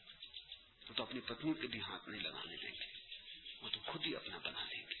 वो तो अपनी पत्नी के भी हाथ नहीं लगाने देंगे, वो तो खुद ही अपना बना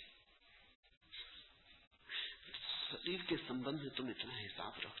लेंगे। शरीर के संबंध में तुम इतना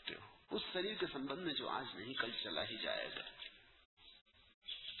हिसाब रखते हो, उस शरीर के संबंध में जो आज नहीं कल चला ही जाएगा।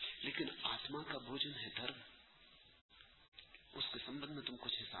 लेकिन आत्मा का भोजन है धर्म, उसके संबंध में तुम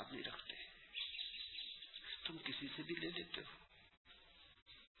कुछ हिसाब नहीं रखते।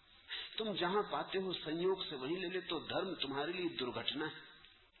 तुम जहां पाते हो संयोग से वहीं ले ले, तो धर्म तुम्हारे लिए दुर्घटना है,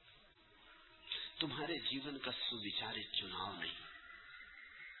 तुम्हारे जीवन का सुविचारित चुनाव नहीं।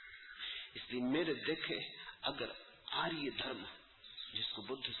 इसलिए मेरे देखे अगर आर्य धर्म, जिसको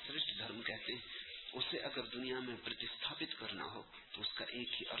बुद्ध श्रेष्ठ धर्म कहते हैं, उसे अगर दुनिया में प्रतिस्थापित करना हो तो उसका एक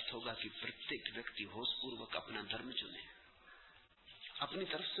ही अर्थ होगा कि प्रत्येक व्यक्ति होशपूर्वक अपना धर्म चुने, अपनी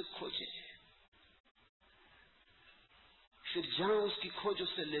तरफ से खोजे, फिर जहां उसकी खोज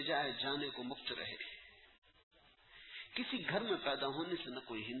उसे ले जाए जाने को मुक्त रहे। किसी घर में पैदा होने से न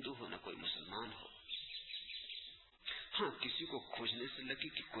कोई हिंदू हो न कोई मुसलमान हो। हाँ, किसी को खोजने से लगे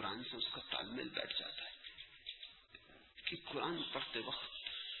कि कुरान से उसका तालमेल बैठ जाता है, कि कुरान पढ़ते वक्त,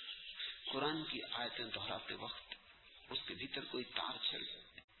 कुरान की आयतें दोहराते वक्त उसके भीतर कोई तार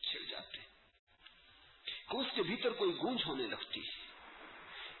छिड़ जाते, उसके भीतर कोई गूंज होने लगती है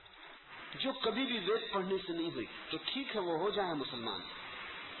जो कभी भी वेद पढ़ने से नहीं हुई। तो ठीक है, वो हो जाए मुसलमान,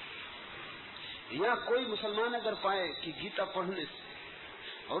 या कोई मुसलमान अगर पाए कि गीता पढ़ने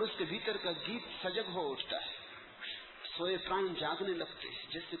से और उसके भीतर का गीत सजग हो उठता है, सोए प्राण जागने लगते हैं,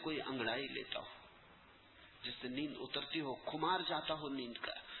 जैसे कोई अंगड़ाई लेता हो, जिससे नींद उतरती हो, खुमार जाता हो नींद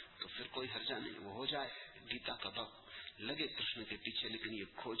का, तो फिर कोई हर्जा नहीं, वो हो जाए गीता का भक्त, लगे कृष्ण के पीछे, लेकिन ये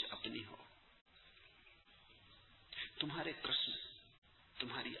खोज अपनी हो। तुम्हारे कृष्ण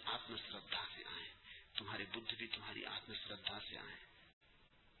तुम्हारी आत्मश्रद्धा से आए, तुम्हारे बुद्ध भी तुम्हारी आत्मश्रद्धा से आए।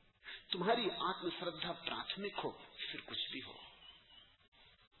 तुम्हारी आत्मश्रद्धा प्राथमिक हो, फिर कुछ भी हो।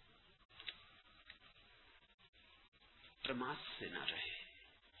 प्रमाद से न रहे।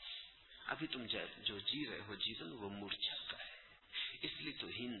 अभी तुम जो जी रहे हो जीवन, वो मूर्छा का है, इसलिए तो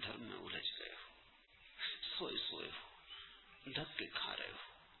हीन धर्म में उलझ गए हो, सोए सोए हो, धक्के खा रहे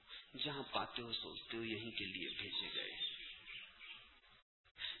हो, जहां पाते हो सोचते हो यहीं के लिए भेजे गए,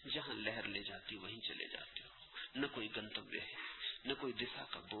 जहां लहर ले जाती वहीं चले जाते हो। न कोई गंतव्य है, न कोई दिशा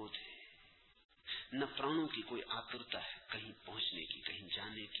का बोध है, न प्राणों की कोई आतुरता है कहीं पहुंचने की, कहीं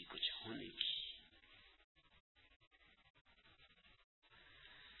जाने की, कुछ होने की।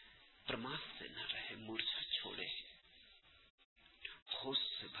 प्रमाद से न रहे, मूर्छा छोड़े, होश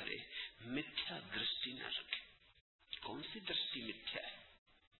से भरे, मिथ्या दृष्टि न रखे। कौन सी दृष्टि मिथ्या है?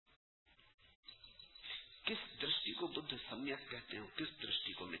 किस दृष्टि को बुद्ध सम्यक कहते हैं, किस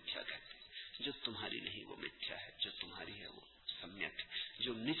दृष्टि को मिथ्या कहते हैं? जो तुम्हारी नहीं वो मिथ्या है, जो तुम्हारी है वो सम्यक है,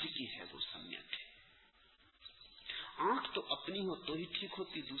 जो निज की है वो सम्यक है। आंख तो अपनी हो तो ही ठीक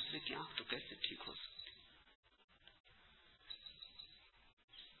होती, दूसरे की आंख तो कैसे ठीक हो सकती?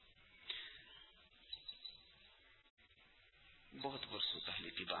 बहुत वर्षों पहले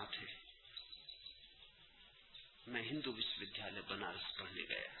की बात है, मैं हिंदू विश्वविद्यालय बनारस पढ़ने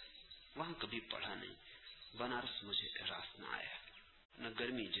गया। वहां कभी पढ़ा नहीं, बनारस मुझे रास न आया, न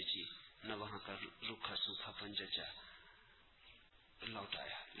गर्मी जची, न वहां का रूखा सूखापन जचा, लौट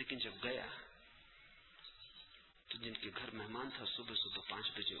आया। लेकिन जब गया तो जिनके घर मेहमान था, सुबह सुबह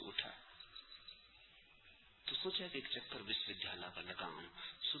 5 बजे उठा, तो सोचा कि एक चक्कर विश्वविद्यालय का लगाऊं,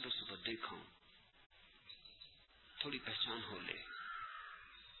 सुबह सुबह देखाऊं, थोड़ी पहचान हो ले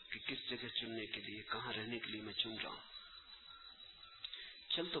कि किस जगह चुनने के लिए, कहां रहने के लिए मैं चुन रहा हूं।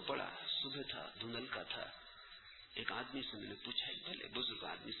 चल तो पड़ा, सुबह था, धुंधलका था। एक आदमी से मैंने पूछा, एक भले बुजुर्ग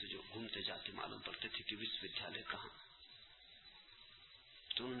आदमी से जो घूमते जाते मालूम पड़ते थे कि विश्वविद्यालय कहां।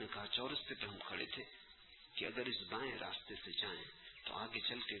 तो उन्होंने कहा, चौरस्ते पे हम खड़े थे कि अगर इस बाएं रास्ते से जाएं तो आगे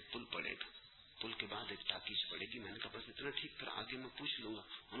चल के पुल पड़ेगा, पुल के बाद एक टाकीज पड़ेगी। मैंने कहा बस इतना ठीक, फिर आगे मैं पूछ लूंगा।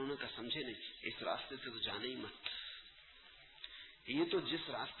 उन्होंने कहा समझे नहीं, इस रास्ते से तो जाना ही मत। ये तो जिस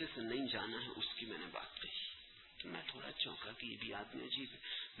रास्ते से नहीं जाना है उसकी मैंने बात कही। तो मैं थोड़ा चौंका कि ये भी आदमी अजीब है,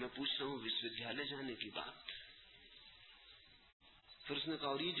 मैं पूछ रहा हूँ विश्वविद्यालय जाने की बात। फिर उसने कहा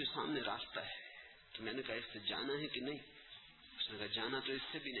और ये जो सामने रास्ता है, तो मैंने कहा इससे जाना है कि नहीं? उसने कहा जाना तो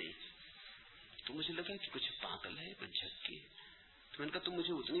इससे भी नहीं। तो मुझे लगा कि कुछ पागल है, झक्की है। तो मैंने कहा तुम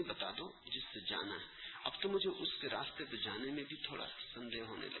मुझे उतनी बता दो जिससे जाना है। अब तो मुझे उसके रास्ते पे जाने में भी थोड़ा संदेह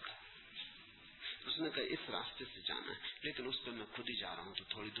होने लगा। उसने कहा इस रास्ते से जाना है, लेकिन उस पर मैं खुद ही जा रहा हूँ, तो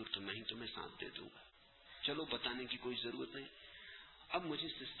थोड़ी दूर तो मैं ही तुम्हें साथ दे दूंगा, चलो बताने की कोई जरूरत नहीं। अब मुझे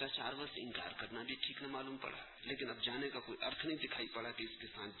शिष्टाचारवश इंकार करना भी ठीक न मालूम पड़ा, लेकिन अब जाने का कोई अर्थ नहीं दिखाई पड़ा कि इसके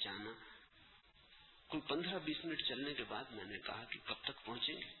साथ जाना। कोई 15-20 मिनट चलने के बाद मैंने कहा कि कब तक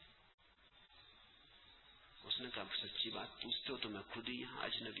पहुंचेंगे? उसने कहा सच्ची बात पूछते हो तो मैं खुद ही यहाँ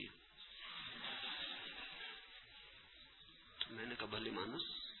अजनबी हूं। तो मैंने कहा भले मानुस,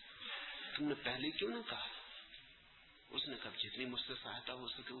 तुमने पहले क्यों ना कहा? उसने कहा जितनी मुझसे सहायता हो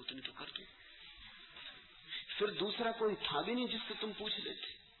सके उतनी तो कर दो। फिर दूसरा कोई था भी नहीं जिससे तुम पूछ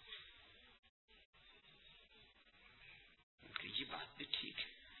लेते। ये बात भी ठीक है।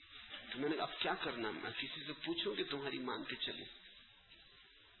 तो मैंने कहा अब क्या करना, मैं किसी से पूछूं कि तुम्हारी मान के चलूं?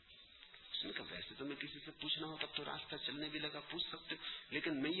 तुम्हें किसी से पूछना हो तब तो रास्ता चलने भी लगा पूछ सकते हो,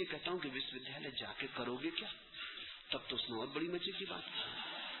 लेकिन मैं ये कहता हूं कि विश्वविद्यालय जाके करोगे क्या? तब तो उसमें और बड़ी मजे की बात है।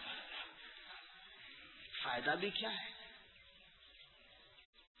 फायदा भी क्या है?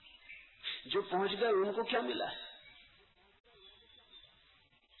 जो पहुंच गए उनको क्या मिला है?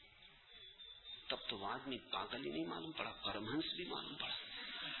 तब तो आदमी पागल ही नहीं मालूम पड़ा, परमहंस भी मालूम पड़ा।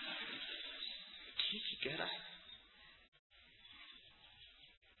 ठीक ही कह रहा है।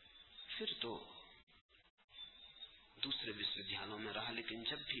 फिर तो दूसरे विश्वविद्यालयों में रहा, लेकिन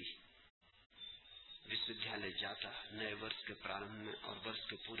जब भी विश्वविद्यालय जाता नए वर्ष के प्रारंभ में और वर्ष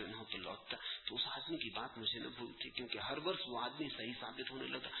के पूरे न हो तो लौटता, तो उस आदमी की बात मुझे न भूलती, क्योंकि हर वर्ष वो आदमी सही साबित होने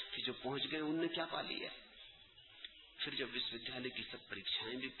लगा कि जो पहुंच गए उनने क्या पा लिया। फिर जब विश्वविद्यालय की सब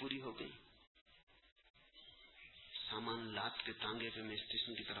परीक्षाएं भी पूरी हो गई, सामान लाद के तांगे पे मैं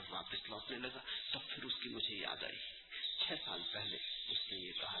स्टेशन की तरफ वापस लौटने लगा, तब फिर उसकी मुझे याद आई। 6 साल पहले उसने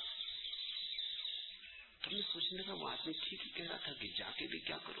ये कहा था। तब मैं सोचने लगा वो आदमी ठीक ही कह रहा था कि जाके भी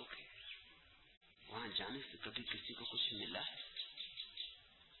क्या करोगे, वहां जाने से कभी किसी को कुछ मिला है?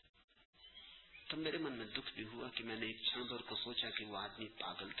 तब मेरे मन में दुख भी हुआ कि मैंने एक क्षण भर को सोचा कि वो आदमी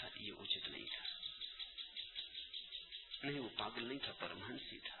पागल था, ये उचित नहीं था। नहीं, वो पागल नहीं था, परमहंस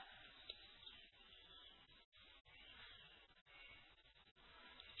ही था।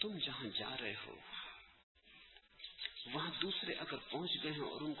 तुम जहां जा रहे हो वहां दूसरे अगर पहुंच गए हैं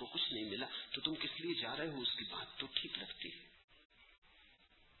और उनको कुछ नहीं मिला तो तुम किस लिए जा रहे हो, उसकी बात तो ठीक लगती है।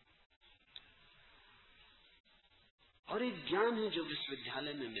 और एक ज्ञान है जो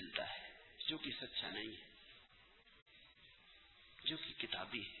विश्वविद्यालय में मिलता है, जो कि सच्चा नहीं है, जो कि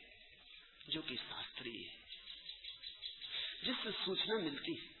किताबी है, जो कि शास्त्रीय है, जिससे सूचना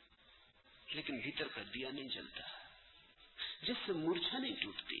मिलती है लेकिन भीतर का दिया नहीं जलता, जिससे मूर्छा नहीं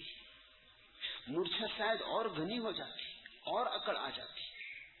टूटती। मूर्छा शायद और घनी हो जाती, और अकड़ आ जाती।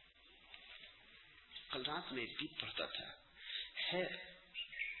 कल रात में एक गीत पढ़ता था, है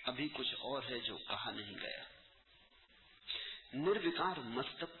अभी कुछ और है जो कहा नहीं गया। निर्विकार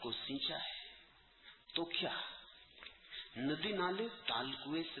मस्तक को सींचा है तो क्या, नदी नाले ताल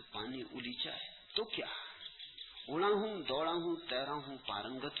कुएं से पानी उलीचा है तो क्या, उड़ा हूं दौड़ा हूं तैरा हूं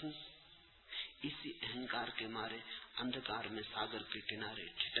पारंगत हूं, इसी अहंकार के मारे अंधकार में सागर के किनारे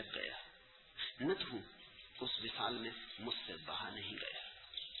ठिठक गया, नत हूं उस विशाल में मुझसे बहा नहीं गया।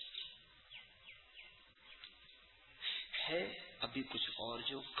 है अभी कुछ और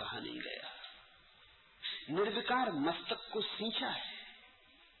जो कहा नहीं गया। निर्विकार मस्तक को सींचा है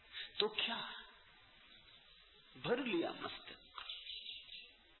तो क्या, भर लिया मस्तक,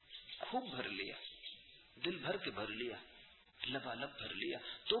 खूब भर लिया, दिल भर के भर लिया, लबालब भर लिया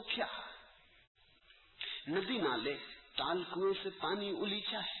तो क्या, नदी नाले ताल कुएं से पानी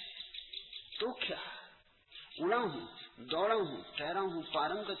उलीचा है तो क्या, उड़ा हूं दौड़ा हूं तैरा हूं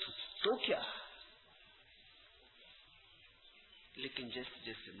पारंगत हूं तो क्या। लेकिन जैसे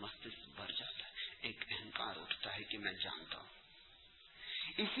जैसे मस्तिष्क भर जाता है एक अहंकार उठता है कि मैं जानता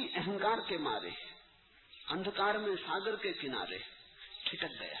हूं। इसी अहंकार के मारे अंधकार में सागर के किनारे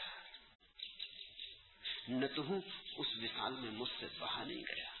ठिठक गया, न तो हूं उस विशाल में मुझसे बहा नहीं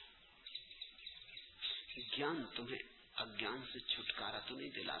गया। ज्ञान तुम्हें अज्ञान से छुटकारा तो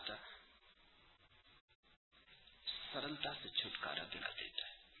नहीं दिलाता, सरलता से छुटकारा दिला देता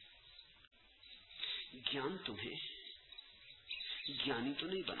है। ज्ञान तुम्हें ज्ञानी तो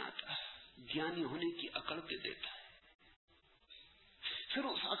नहीं बनाता, ज्ञानी होने की अकड़ दे देता है। फिर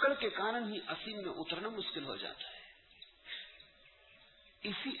उस अकड़ के कारण ही असीम में उतरना मुश्किल हो जाता है।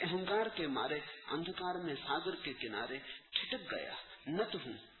 इसी अहंकार के मारे अंधकार में सागर के किनारे ठिठक गया, नत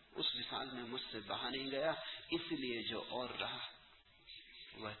हूं उस विशाल में मुझसे बहा नहीं गया, इसलिए जो और रहा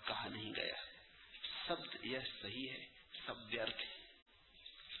वह कहा नहीं गया। शब्द यह सही है, सब व्यर्थ है,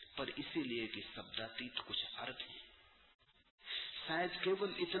 पर इसीलिए कि शब्दातीत कुछ अर्थ है। शायद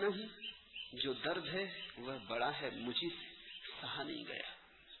केवल इतना ही, जो दर्द है वह बड़ा है, मुझे सहा नहीं गया।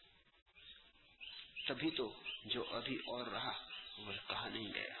 तभी तो जो अभी और रहा वह कहा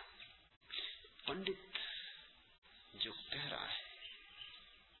नहीं गया। पंडित जो कह रहा है,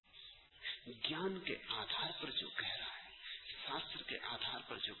 ज्ञान के आधार पर जो कह रहा है, शास्त्र के आधार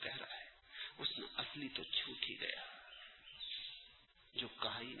पर जो कह रहा है, उसमें असली तो छूट ही गया, जो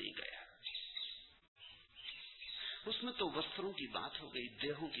कहा ही नहीं गया। उसमें तो वस्त्रों की बात हो गई,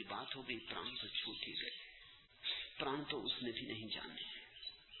 देहों की बात हो गई, प्राण तो छूट ही गए। प्राण तो उसने भी नहीं जाने।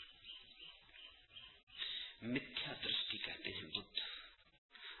 मिथ्या दृष्टि कहते हैं बुद्ध।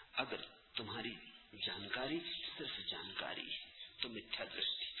 अगर तुम्हारी जानकारी सिर्फ जानकारी है तो मिथ्या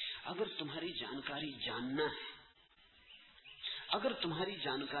दृष्टि। अगर तुम्हारी जानकारी जानना है, अगर तुम्हारी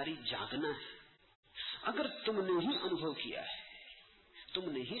जानकारी जागना है, अगर तुमने ही अनुभव किया है,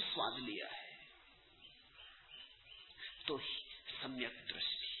 तुमने ही स्वाद लिया है, तो ही सम्यक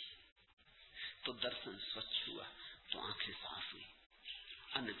दृष्टि, तो दर्शन स्वच्छ हुआ, तो आंखें साफ हुई।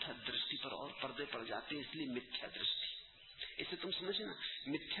 अन्यथा दृष्टि पर और पर्दे पड़ जाते हैं, इसलिए मिथ्या दृष्टि। इसे तुम समझना,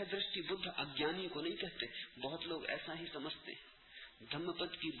 मिथ्या दृष्टि बुद्ध अज्ञानी को नहीं कहते। बहुत लोग ऐसा ही समझते हैं।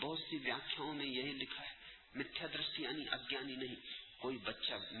 धम्मपद की बहुत सी व्याख्याओं में यही लिखा है, मिथ्या दृष्टि यानी अज्ञानी नहीं। कोई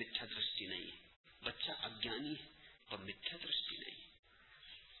बच्चा मिथ्या दृष्टि नहीं है, बच्चा अज्ञानी है पर मिथ्या दृष्टि नहीं।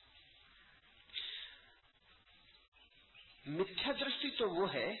 मिथ्या दृष्टि तो वो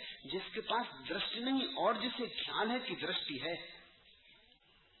है जिसके पास दृष्टि नहीं और जिसे ख्याल है कि दृष्टि है।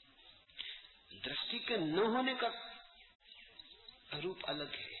 दृष्टि के न होने का रूप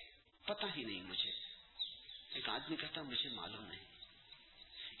अलग है, पता ही नहीं मुझे। एक आदमी कहता मुझे मालूम नहीं,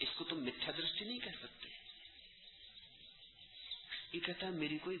 इसको तुम मिथ्या दृष्टि नहीं कह सकते। ये कहता है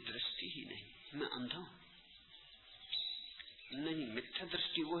मेरी कोई दृष्टि ही नहीं, मैं अंधा हूं। नहीं, मिथ्या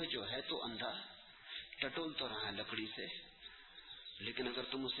दृष्टि वो है जो है तो अंधा, टटोल तो रहा है लकड़ी से, लेकिन अगर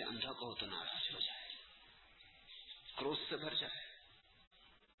तुम उसे अंधा कहो तो नाराज हो जाए, क्रोध से भर जाए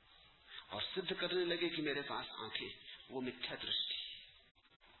और सिद्ध करने लगे कि मेरे पास आंखें। वो मिथ्या दृष्टि।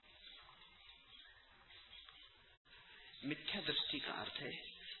 मिथ्या दृष्टि का अर्थ है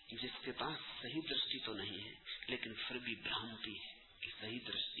जिसके पास सही दृष्टि तो नहीं है, लेकिन फिर भी भ्रांति है कि सही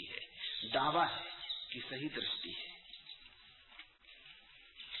दृष्टि है, दावा है कि सही दृष्टि है।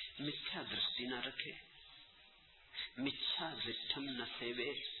 मिथ्या दृष्टि न रखे, मिच्छा विठम न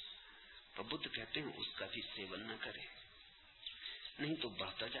सेवे। तो बुद्ध कहते हैं उसका भी सेवन न करे, नहीं तो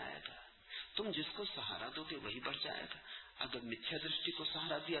बढ़ता जाएगा। तुम जिसको सहारा दोगे वही बढ़ जाएगा। अगर मिथ्या दृष्टि को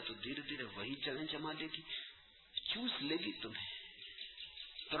सहारा दिया तो धीरे धीरे वही जड़ें जमा लेगी, चूस लेगी तुम्हें,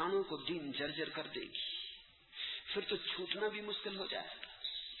 प्राणों को दीन जर्जर कर देगी। फिर तो छूटना भी मुश्किल हो जाएगा।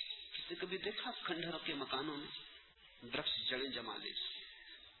 किसी कभी देखा खंडहरों के मकानों में वृक्ष जड़ें जमा लेगी,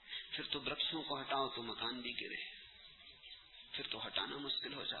 फिर तो वृक्षों को हटाओ तो मकान भी गिरे, फिर तो हटाना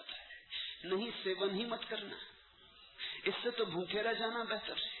मुश्किल हो जाता है। नहीं, सेवन ही मत करना, इससे तो भूखे रह जाना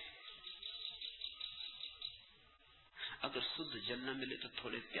बेहतर है। अगर शुद्ध जल न मिले तो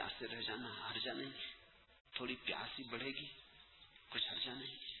थोड़े प्यासे रह जाना हर्जा नहीं, थोड़ी प्यास ही बढ़ेगी, कुछ हर्जा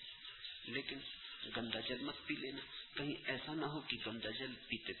नहीं। लेकिन गंदा जल मत पी लेना, कहीं ऐसा ना हो कि गंदा जल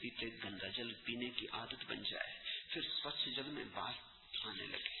पीते पीते गंदा जल पीने की आदत बन जाए, फिर स्वच्छ जल में बास आने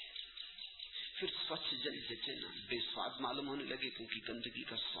लगे, फिर स्वच्छ जल जचे ना, बेस्वाद मालूम होने लगे क्योंकि गंदगी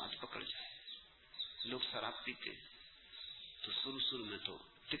का स्वाद पकड़ जाए। लोग शराब पीते तो शुरू में तो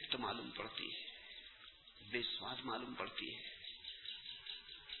तिक्त मालूम पड़ती है, बेस्वाद मालूम पड़ती है,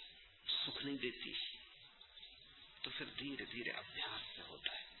 सुख नहीं देती, तो फिर धीरे धीरे अभ्यास से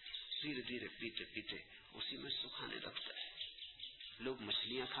होता है, धीरे धीरे पीते पीते उसी में सुख आने लगता है। लोग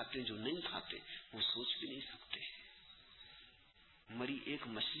मछलियां खाते हैं, जो नहीं खाते वो सोच भी नहीं सकते। मरी एक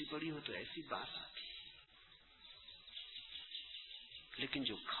मछली पड़ी हो तो ऐसी बात आती, लेकिन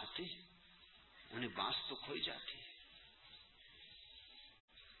जो खाते उन्हें बात तो खोई जाती है,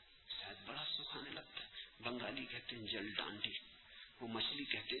 शायद बड़ा सुख आने लगता है। बंगाली कहते हैं जल डांडी, वो मछली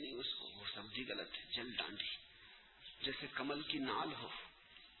कहते नहीं उसको, वो शब्द गलत है, जल डांडी। जैसे कमल की नाल हो,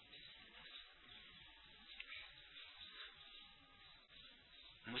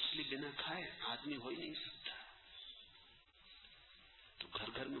 मछली बिना खाए आदमी हो ही नहीं सकता, तो घर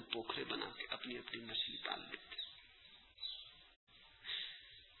घर में पोखरे बना के अपनी अपनी मछली पाल लेते।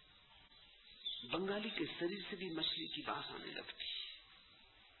 बंगाली के शरीर से भी मछली की बात आने लगती।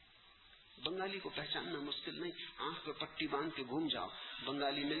 बंगाली को पहचानना मुश्किल नहीं, आंख पे पट्टी बांध के घूम जाओ,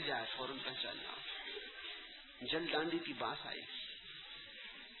 बंगाली मिल जाए फौरन पहचान जाओ। जल डांडी की बात आई,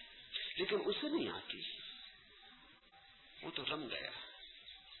 लेकिन उसे नहीं आती, वो तो रंग गया,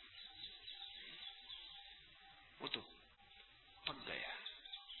 वो तो पक गया।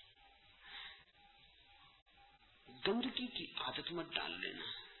 गंदगी की आदत मत डाल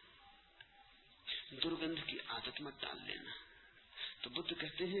लेना, दुर्गंध की आदत मत डाल लेना। तो बुद्ध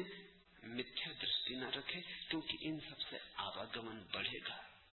कहते हैं मिथ्या दृष्टि न रखे, क्योंकि इन सबसे आवागमन बढ़ेगा।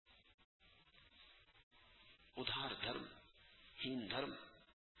 उधार धर्म, हीन धर्म,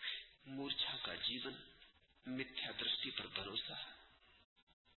 मूर्छा का जीवन, मिथ्या दृष्टि पर भरोसा,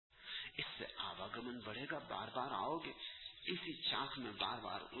 इससे आवागमन बढ़ेगा। बार बार आओगे इसी चाक में, बार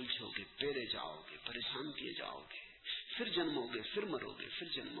बार उलझोगे, पेरे जाओगे, परेशान किए जाओगे, फिर जन्मोगे, फिर मरोगे, फिर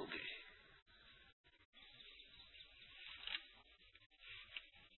जन्मोगे।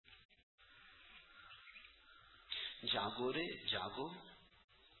 जागो रे जागो,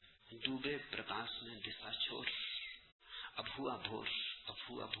 डूबे प्रकाश में दिशा छोड़, अब हुआ भोर, अब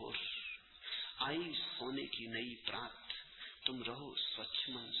हुआ भोर, आई सोने की नई प्रात, तुम रहो स्वच्छ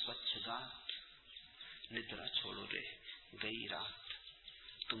मन स्वच्छ गात, निद्रा छोड़ो रे गई रात,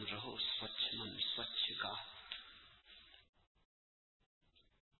 तुम रहो स्वच्छ मन स्वच्छ गात।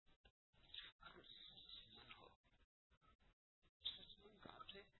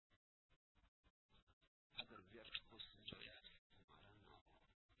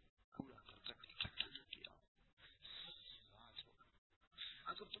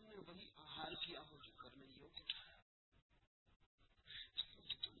 वही आहार किया हो जो करने योग्य था।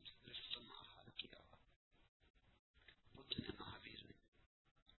 तुम श्रेष्ठतम आहार किया हो। बुद्ध ने, महावीर ने,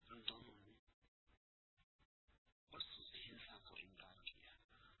 दोनों ने पशु हिंसा को इनकार किया।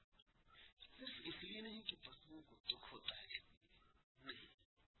 सिर्फ इसलिए नहीं कि पशुओं को दुख होता है, नहीं,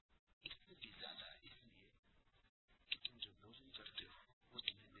 इससे भी ज्यादा इसलिए कि तुम जो भोजन करते हो वो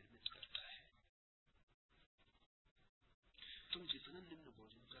तुम्हें निर्मित करता है। तुम जितना निम्न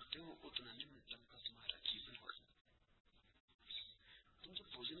भोजन करते हो उतना निम्न तम का तुम्हारा जीवन हो जाता है। तुम जब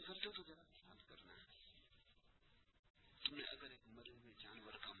भोजन करते हो तो जरा ख्याल करना है, तुमने अगर एक मरे हुए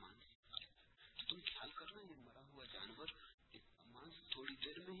जानवर का मांस खाया तो तुम ख्याल करना, ये मरा हुआ जानवर, इसका मांस थोड़ी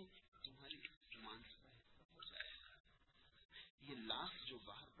देर में ही तुम्हारी मांस का हिस्सा हो जाएगा। ये लाश जो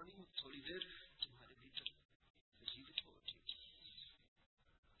बाहर पड़ी है थोड़ी देर तुम्हारे भीतर जीवित हो उठेगी।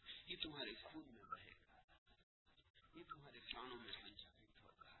 ये तुम्हारे खून में बहेगा, ये तुम्हारे प्राणों में संचालित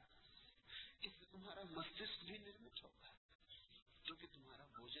होगा। इससे तुम्हारा मस्तिष्क भी निर्मित होगा, क्योंकि तुम्हारा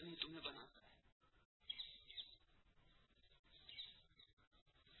भोजन ही तुम्हें बनाता है।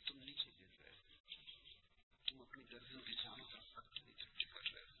 तुम नीचे गिर रहे हो, तुम अपनी गर्दन के चारों तरफ पत्थर इकट्ठे कर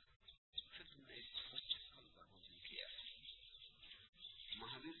रहे हो, फिर तुमने एक स्वच्छ फल का भोजन किया।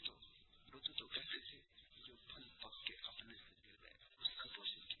 महावीर तो, बुद्ध तो कहते थे जो फल पक के अपने से गिर गया उसका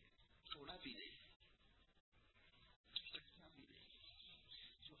भोजन किया, थोड़ा भी नहीं, कच्चा भी नहीं,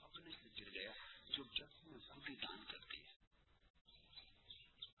 जो अपने से गिर गया, जो वृक्ष में खुद ही दान कर दिया,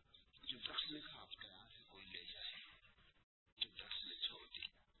 जो वृक्ष ने कहा आपका यहाँ से कोई ले जाए, जो वृक्ष ने छोड़ दिया।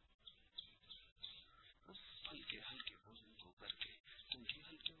 उस फल के हल्के भोजन को करके तुम भी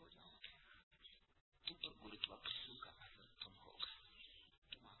हल्के हो जाओगे। तुम पर गुरुत्वाकर्षण का असर कम होगा,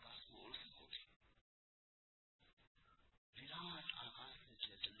 तुम आकाश में उड़ सकोगे। विराट आकाश है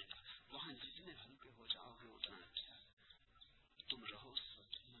चैतन्य का, वहां जितने हल्के हो जाओगे उतना अच्छा। तुम रहो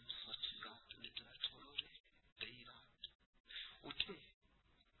स्वच्छ मन, स्वच्छ गात, निद्रा छोड़ो रे गई रात। उठे,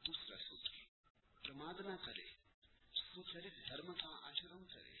 दूसरा सूत्र, प्रमाद न करे, सुचरित धर्म का आचरण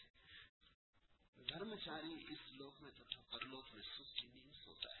करे। धर्मचारी इस लोक में तथा परलोक में सुख की नींद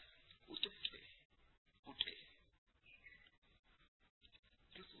सोता है। उठे, उठे,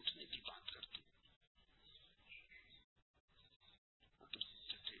 किस उठने की बात करते?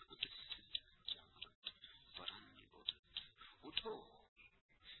 जागृत परान्य बोधत। उठो,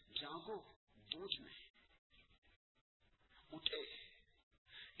 जागो बोझ में, उठे।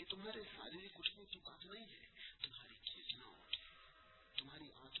 ये तुम्हारे शारीरिक उठने की बात नहीं है, तुम्हारी चेतना उठे, तुम्हारी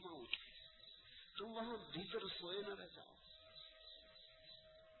आत्मा उठे। तुम वहां भीतर सोए न रह जाओ।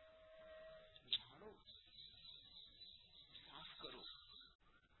 झाड़ो, साफ करो,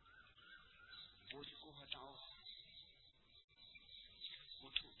 बोझ को हटाओ,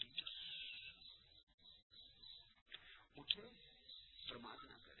 उठो भीतर। उठे, प्रमाद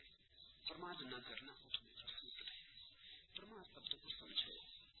न करे। प्रमाद न करना उठने का सूत्र है। प्रमाद शब्द को समझो,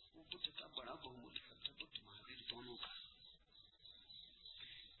 वो बुद्ध का बड़ा बहुमूल्य शब्द है, बुद्ध महावीर दोनों का।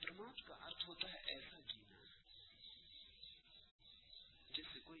 प्रमाद का अर्थ होता है ऐसा जीना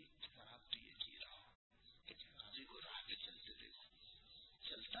जैसे कोई शराब पिए जी रहा हो। एक शराबी को राह पे चलते देखो,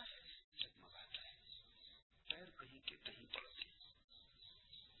 चलता है, डगमगाता है, पैर कहीं के कहीं पड़ते।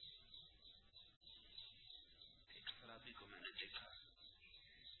 एक शराबी को मैंने देखा,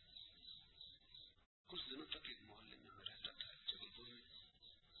 कुछ दिनों तक एक मोहल्ले में मैं रहता था जबलपुर में,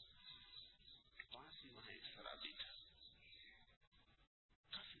 पास ही वहां एक शराबी था,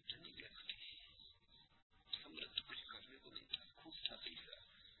 काफी धनी व्यक्ति, समृद्ध, कुछ करने को नहीं था, खूब था पैसा,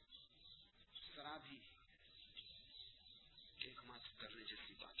 शराब ही एकमात्र करने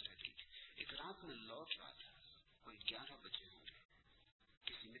जैसी बात रहती थी। एक रात में लौट रहा था, कोई 11 बजे होंगे,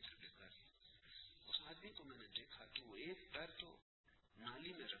 किसी मित्र के घर। उस आदमी को मैंने देखा कि वो एक पैर तो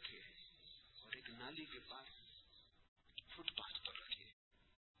नाली में रखे है और एक नाली के पास फुटपाथ पर रखे,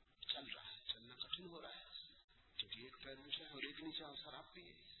 चल रहा है। चलना कठिन हो रहा है क्योंकि एक पैर ऊंचा है और एक नीचा, और शराब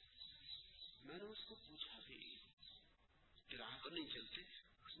पिए। मैंने उसको पूछा भी, राह पर नहीं चलते?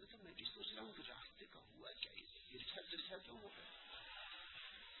 उसने तो, मैं भी सोच रहा हूँ कि रास्ते का हुआ क्या, इर्छा तिरछा क्यों हो गया,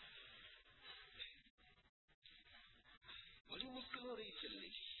 बड़ी मुश्किल हो रही चलने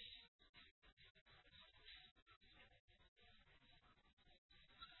की।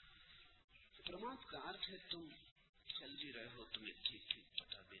 प्रमाद का अर्थ है तुम चल भी रहे हो, तुम्हें ठीक ठीक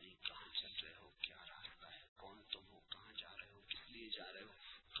पता भी नहीं कहाँ चल रहे हो, क्या रास्ता है, कौन तुम हो, कहाँ जा रहे हो, किस लिए जा रहे हो,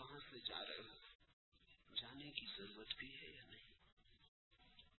 कहाँ से जा रहे हो, जाने की जरूरत भी है या नहीं,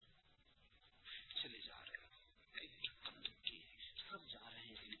 चले जा रहे हो, एक धक्कम धुक्की, सब जा रहे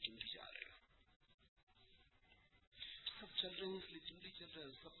हैं इसलिए तुम भी जा रहे हो, सब चल रहे हैं इसलिए तुम भी चल रहे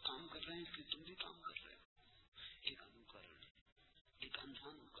हो, सब काम कर रहे हैं इसलिए तुम भी काम कर रहे हो। एक अनुकरण, एक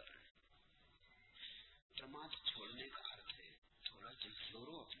अंधानुकरण। प्रमाद छोड़ने का अर्थ है थोड़ा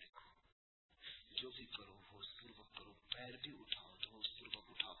झकझोरो अपने को। जो भी करो होशपूर्वक करो, पैर भी उठाओ तो होशपूर्वक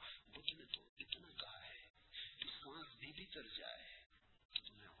उठाओ। बुद्ध ने तो इतना कहा है कि श्वास भी भीतर जाए तो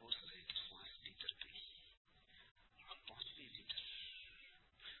तुम्हें होश रहे कि श्वास भीतर गई, अब पहुंच गई भीतर,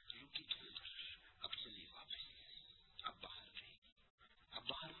 रुकी थोड़ी देर, अब चली वापस, अब बाहर गई, अब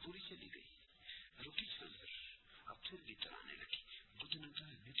बाहर पूरी चली गई, रुकी थोड़ी देर, अब फिर भीतर आने लगी। बुद्ध ने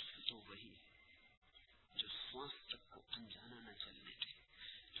कहा निष्ठ तो वही है जो श्वास तक को अनजाना न चलने दे,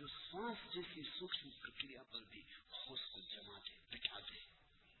 जो श्वास जैसी सूक्ष्म प्रक्रिया पर भी होश को जमा दे, बिठा दे।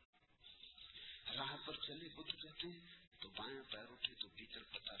 राह पर चले बुद्ध कहते हैं तो बायां पैर उठे तो भीतर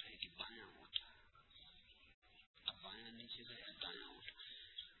पता रहे कि बायां उठा, अब बायां नीचे गया, दायां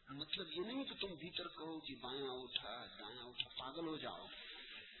उठा। मतलब ये नहीं कि तुम भीतर कहो कि बायां उठा दायां उठा, पागल हो जाओ।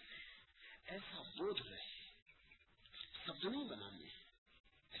 ऐसा बोध रहे, शब्द नहीं बनाने,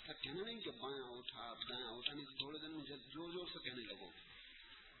 ऐसा कहना नहीं कि बायां उठा दायां उठा, नहीं तो थोड़े दिन में जोर जोर से कहने लगो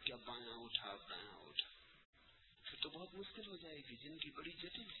क्या बायां उठा दायां उठा, फिर तो बहुत मुश्किल हो जाएगी। जिंदगी बड़ी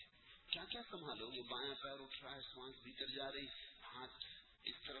जटिल है, क्या क्या संभालोगे। बायां पैर उठ रहा है, श्वास भीतर जा रही, हाथ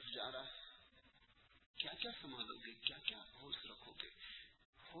इस तरफ जा रहा है, क्या क्या संभालोगे, क्या क्या होश रखोगे।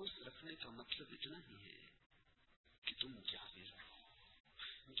 होश रखने का मतलब इतना ही है कि तुम जागे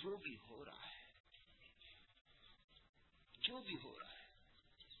रहो। जो भी हो रहा है, जो भी हो रहा है,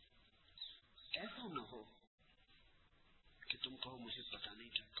 ऐसा न हो कि तुम कहो मुझे पता नहीं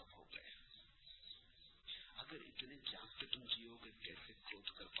था कब हो गया। अगर इतने जाग के तुम जियोगे कैसे क्रोध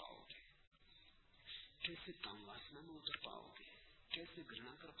कर पाओगे, कैसे काम वासना में उतर पाओगे, कैसे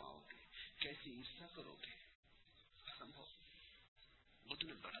घृणा कर पाओगे, कैसे ईर्ष्या करोगे, असंभव। बुद्ध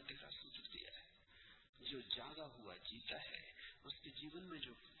ने बड़ा गहरा सूत्र दिया है, जो जागा हुआ जीता है उसके जीवन में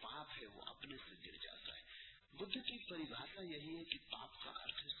जो पाप है वो अपने से गिर जाता है। बुद्ध की परिभाषा यही है कि पाप का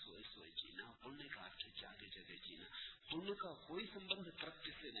अर्थ है सोए सोए जीना, पुण्य का अर्थ है जागे जगे जीना। पुण्य का कोई संबंध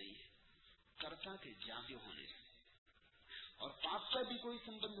कृत्य से नहीं है, कर्ता के जागे होने से, और पाप का भी कोई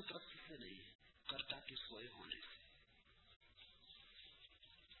संबंध कृत्य से नहीं है, कर्ता के सोए होने से।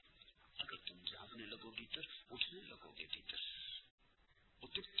 अगर तुम जागने लगो भीतर, उठने लगोगे भीतर,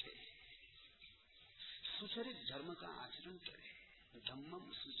 उत्तिष्ठे, सुचरित धर्म का आचरण करे,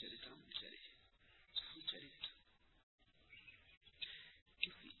 धम्मम सुचरितम चरे। सुचरित,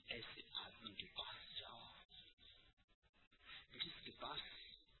 किसी ऐसे आदमी के पास जाओ जिसके पास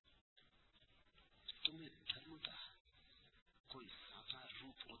तुम्हें धर्म का कोई साकार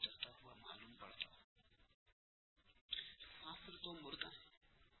रूप उतरता हुआ मालूम पड़ता हो। शास्त्र तो मुर्दा है,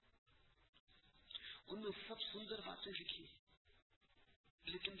 उनमें सब सुंदर बातें लिखी,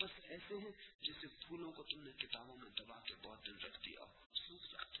 लेकिन बस ऐसे हैं जैसे फूलों को तुमने किताबों में दबा के बहुत दिन रख दिया हो, सूख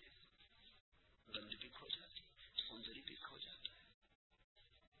जाते, गंध भी खो जाती, सौंदर्य भी खो जाता है।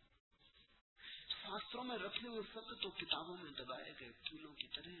 शास्त्रों में रखे हुए शब्द तो किताबों में दबाए गए फूलों की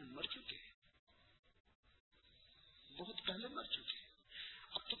तरह मर चुके, बहुत पहले मर चुके।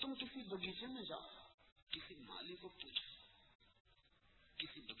 अब तो तुम किसी बगीचे में जाओ, किसी माली को पूछो,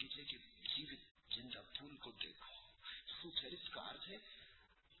 किसी बगीचे के जीवित जिंदा फूल को देखो। सुचरित का अर्थ है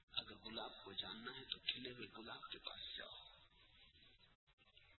अगर गुलाब को जानना है तो खिले हुए गुलाब के पास जाओ,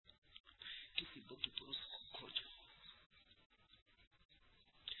 किसी बुद्ध पुरुष को खोजो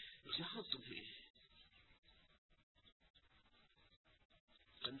जहां तुम्हें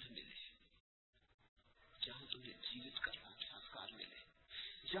गंध मिले, जहां तुम्हें जीवित का साक्षात्कार मिले,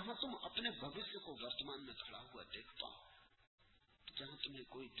 जहां तुम अपने भविष्य को वर्तमान में खड़ा हुआ देख पाओ, जहां तुम्हें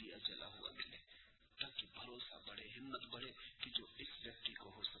कोई दिया जला हुआ मिले, ताकि भरोसा बढ़े, हिम्मत बढ़े कि जो इस व्यक्ति को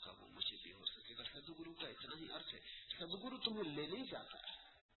हो सका वो मुझे भी हो सकेगा। सदगुरु का इतना ही अर्थ है, सदगुरु तुम्हें ले नहीं जाता है,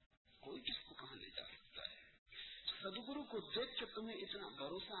 कोई किसको कहां ले जा सकता है। सदगुरु को देख कर तुम्हें इतना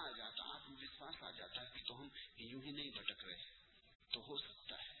भरोसा आ जाता, आत्मविश्वास आ जाता है कि तो हम यूं ही नहीं भटक रहे, तो हो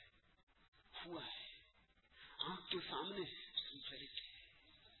सकता है, हुआ है, आंख के सामने सुचरित है।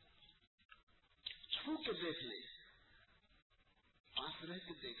 छू के देख ले, पास रह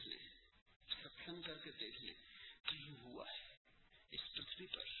के देख ले, सत्संग करके देख ले, कहीं हुआ है। इस पृथ्वी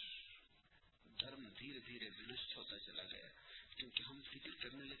पर धर्म धीरे धीरे विनष्ट होता चला गया क्योंकि हम फिक्र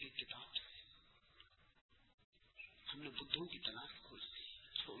करने लगे किताब से, हमने बुद्धों की तलाश खोज दी,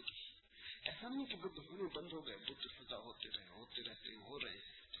 छोड़ दी। ऐसा नहीं कि बुद्ध हुए बंद हो गए, बुद्ध सदा होते रहे, होते रहते, हो रहे,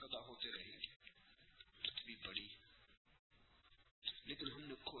 सदा होते रहेंगे। पृथ्वी बड़ी, लेकिन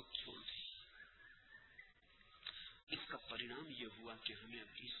हमने खोज छोड़ दी। इसका परिणाम ये हुआ कि हमें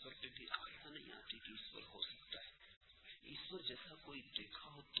अब ईश्वर पे भी आस्था नहीं आती कि ईश्वर हो सकता है। ईश्वर जैसा कोई देखा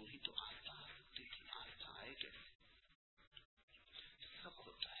हो तो ही तो आस्था आ सकती थी, आस्था आए कैसे? सब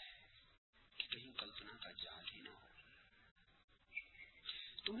होता है कि कहीं कल्पना का जाल ही ना हो।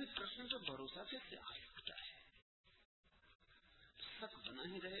 तुम्हें कृष्ण पर भरोसा कैसे आ सकता है?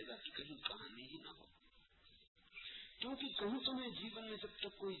 बना ही रहेगा कि कहीं कहानी ही ना हो। क्योंकि कहीं तुम्हें जीवन में जब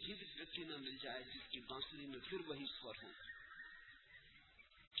तक कोई जीवित व्यक्ति न मिल जाए जिसकी बांसुरी में फिर वही स्वर हो,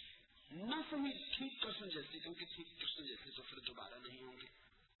 न सही ठीक कृष्ण जैसे, क्योंकि ठीक कृष्ण जैसे तो फिर दोबारा नहीं होंगे,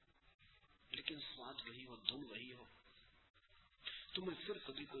 लेकिन स्वाद वही हो, धुन वही हो। तुम्हें फिर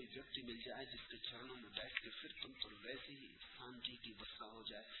कभी कोई व्यक्ति मिल जाए जिसके चरणों में बैठ के फिर तुम तो वैसे ही शांति की वर्षा हो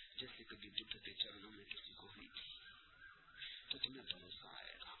जाए जैसे कभी बुद्ध के चरणों में किसी को हुई थी, तो तुम्हें भरोसा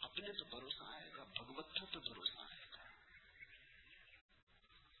आएगा। अपने तो भरोसा आएगा, भगवत्ता तो भरोसा आएगा।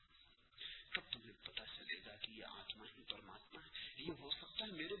 तब तुम्हें पता चलेगा कि ये आत्मा ही परमात्मा है। ये हो सकता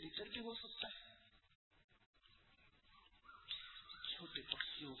है मेरे भीतर भी हो सकता है। छोटे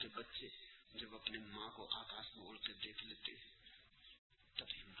पक्षियों के बच्चे जब अपनी माँ को आकाश में उड़ते देख लेते हैं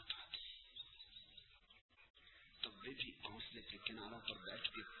तब हिम्मत आती है, तब वे भी घोंसले के किनारों पर बैठ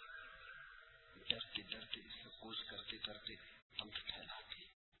के डरते डरते संकोच करते करते पंख फैलाते।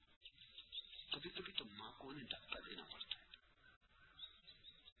 कभी कभी तो माँ को उन्हें धक्का देना पड़ता है।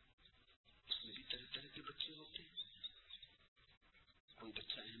 उसमें भी तरह तरह के बच्चे होते हैं। कोई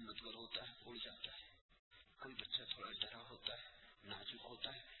बच्चा हिम्मतवर होता है, उड़ जाता है। कोई बच्चा थोड़ा डरा होता है, नाजुक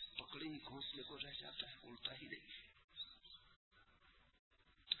होता है, पकड़े ही घोंसले को रह जाता है, उड़ता ही नहीं।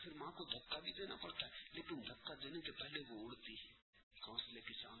 तो फिर माँ को धक्का भी देना पड़ता है, लेकिन धक्का देने के पहले वो उड़ती है, घोंसले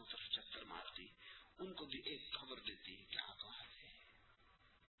के चारों तरफ चक्कर मारती, उनको भी एक खबर देती है कि आकाश है,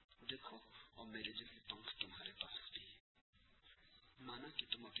 देखो, और मेरे जैसे पंख तुम्हारे पास भी है। माना कि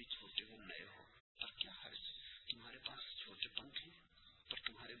तुम अभी छोटे हो, नए हो, पर क्या हर्ज, तुम्हारे पास छोटे पंख हैं, पर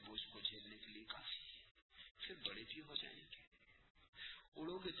तुम्हारे बोझ को झेलने के लिए काफी है। फिर बड़े भी हो जाएंगे,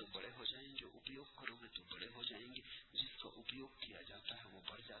 उड़ोगे तो बड़े हो जाएंगे, उपयोग करोगे तो बड़े हो जाएंगे। जिसका उपयोग किया जाता है वो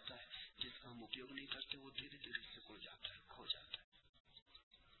बढ़ जाता है, जिसका हम उपयोग नहीं करते वो धीरे धीरे सिकुड़ जाता है, खो जाता है।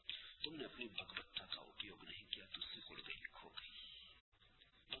 तुमने अपनी भगवत्ता का उपयोग नहीं किया तो सिकुड़ गई, खो गई।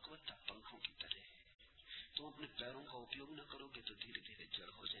 भगवत्ता पंखों की तरह है। तुम अपने पैरों का उपयोग न करोगे तो धीरे धीरे जड़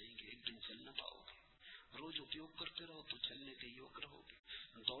हो जाएंगे, एक दिन चल न पाओगे। रोज उपयोग करते रहो तो चलने के योग्य रहोगे,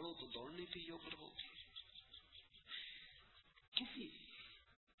 दौड़ो तो दौड़ने के योग्य रहोगे। किसी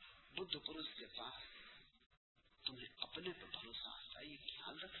बुद्ध पुरुष के पास तुम्हें अपने पर भरोसा आता है, ये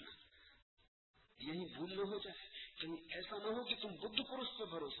ख्याल रखना, यही भूल न हो जाए। कहीं ऐसा न हो कि तुम बुद्ध पुरुष पर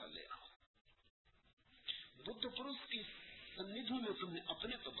भरोसा ले आओ। बुद्ध पुरुष की सन्निधि में तुम्हें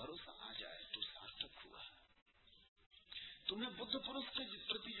अपने पर भरोसा आ जाए तो सार्थक हुआ। तुम्हें बुद्ध पुरुष के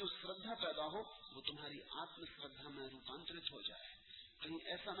प्रति जो श्रद्धा पैदा हो वो तुम्हारी आत्म श्रद्धा में रूपांतरित हो जाए। कहीं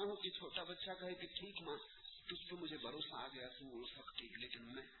ऐसा न हो कि छोटा बच्चा कहे कि ठीक माँ, तुझ पर मुझे भरोसा आ गया, तू उड़ सकती, लेकिन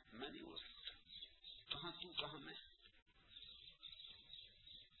मैं नहीं उड़ सकता। कहाँ तू, कहाँ मैं?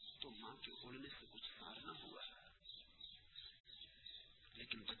 तो माँ के उड़ने से कुछ सार न हुआ।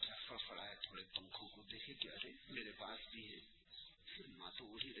 लेकिन बच्चा फड़फड़ाए थोड़े पंखों को, देखे कि अरे मेरे पास भी है, फिर माँ तो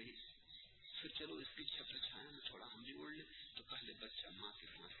उड़ ही रही, फिर चलो इसकी छत्र छाया में थोड़ा हम भी उड़ ले। तो पहले बच्चा माँ के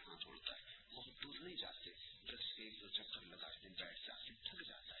साथ साथ उड़ता है, बहुत दूर नहीं जाते, वृक्ष के 1-2 चक्कर लगाते बैठ जाते, थक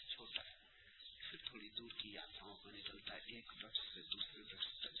जाता है, छोटा है। फिर थोड़ी दूर की यात्राओं पर निकलता है, एक वृक्ष से दूसरे वृक्ष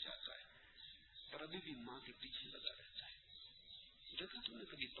तक जाता है, पर अभी भी माँ के पीछे लगा रहता है। देखा तुमने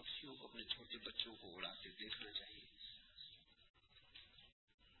कभी पक्षियों को अपने छोटे बच्चों को उड़ाते? देखना चाहिए।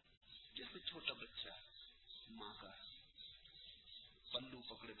 जैसे छोटा बच्चा माँ का पल्लू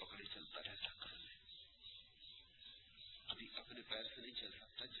पकड़े पकड़े चलता रहता घर में, अभी अपने पैर से नहीं चल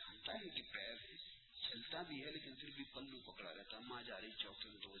सकता, जानता है कि पैर है, चलता भी है, लेकिन फिर भी पल्लू पकड़ा रहता। माँ जा रही चौके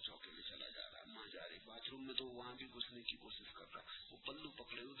में तो वो चौके में चला जा रहा है, माँ जा रही बाथरूम में तो वहां भी घुसने की कोशिश कर रहा है, वो पल्लू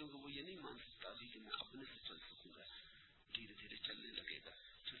पकड़े हुए, क्योंकि वो ये नहीं मान सकता अभी कि मैं अपने से चल सकूंगा। धीरे धीरे चलने लगेगा,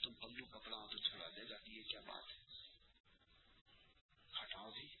 फिर तुम पल्लू पकड़ाओ तो छुड़ा देगा कि ये क्या बात है,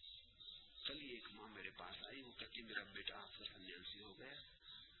 हटाओ भी। कल ही एक माँ मेरे पास आई, वो कहती मेरा बेटा आपका सन्यासी हो गया,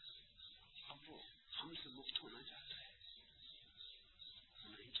 अब वो हमसे मुक्त होना चाहता है।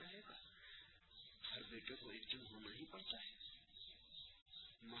 नहीं चाहेगा, हर बेटे को एक दिन होना ही पड़ता है।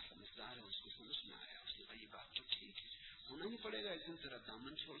 माँ समझदार है, उसको समझ में आया, उसने कहा ये बात तो ठीक है, होना ही पड़ेगा। एक दिन तेरा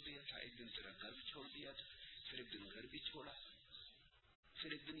दामन छोड़ दिया था, एक दिन तेरा गर्भ छोड़ दिया था, फिर एक दिन घर भी छोड़ा,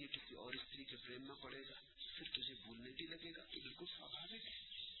 फिर एक दिन ये किसी और स्त्री के प्रेम में पड़ेगा, फिर तुझे भूलने भी लगेगा, ये बिल्कुल स्वाभाविक है।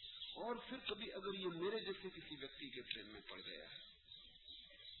 और फिर कभी अगर ये मेरे जैसे किसी व्यक्ति के प्रेम में पड़ गया है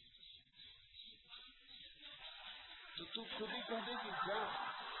तो तू खुद ही कह दे कि जा,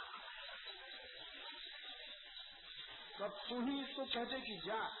 तब तू ही इसको कह दे कि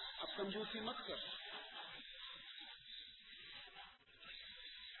जा, अब कंजूसी मत कर।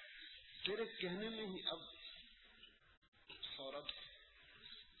 तेरे कहने में ही अब सौरभ,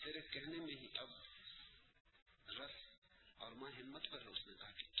 तेरे कहने में ही अब रस। और मां हिम्मत कर, उसने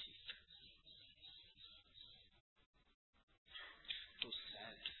कहा कि ठीक। तो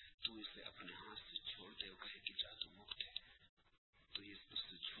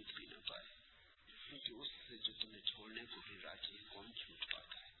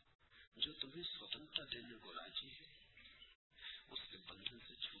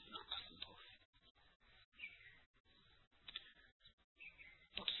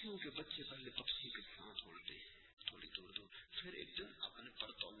पक्षियों के बच्चे पहले पक्षी के साथ उड़ते हैं थोड़ी दूर दूर, फिर एक दिन अपने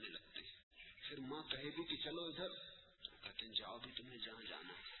पर तोड़ने लगते हैं। फिर माँ कहेगी कि चलो इधर, कहते हैं जाओ भी, तुम्हें जहां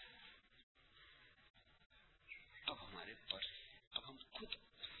जाना। अब हमारे पर, अब हम खुद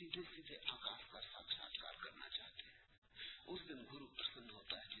सीधे सीधे आकाश का साक्षात्कार करना चाहते हैं। उस दिन गुरु प्रसन्न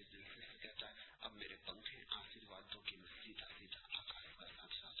होता है जिस दिन से कहता है अब मेरे पंख हैं, आशीर्वाद दो कि मैं सीधा सीधा आकाश का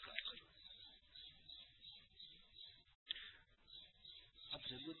साक्षात्कार करूं। अब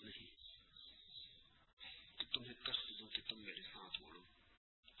जरूरत नहीं कि तुम्हें कष्ट दूं कि तुम मेरे साथ उड़ो।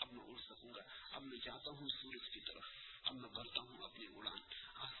 अब मैं उड़ सकूंगा, अब मैं जाता हूं सूरज की तरफ, अब मैं भरता हूं अपनी उड़ान,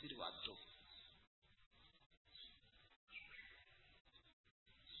 आशीर्वाद दो।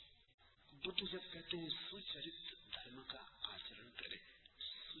 बुद्ध जब कहते हैं सुचरित धर्म का आचरण करे,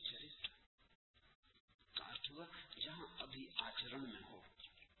 सुचरित का अर्थ हुआ जहां अभी आचरण में हो,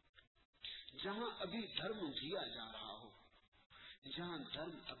 जहां अभी धर्म जिया जा रहा हो, जहां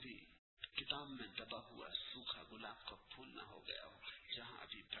धर्म अभी किताब में दबा हुआ सूखा गुलाब का फूल न हो गया हो, जहां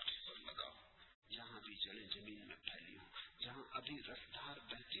अभी वृक्ष पर लगा हो, जहां अभी जड़ें जमीन में फैली हो, जहां अभी रसधार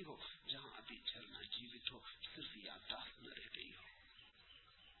बहती हो, जहां अभी झरना जीवित हो, सिर्फ याददाश्त न रह गई हो।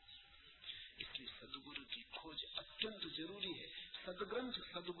 इसलिए सदगुरु की खोज अत्यंत जरूरी है। सदग्रंथ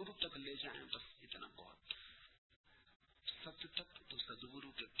सदगुरु तक ले जाएं, बस इतना बहुत। सत्य तक तो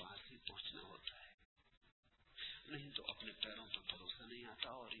सदगुरु के पास ही पहुंचना होता है, नहीं तो अपने पैरों पर भरोसा नहीं आता।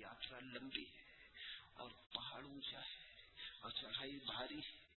 और यात्रा लंबी है और पहाड़ ऊंचा है और चढ़ाई भारी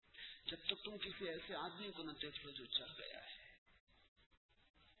है। जब तक तुम किसी ऐसे आदमी को न देख लो जो चढ़ गया है,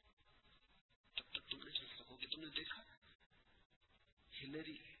 तब तक तुम नहीं चढ़ सकोगे। तुमने देखा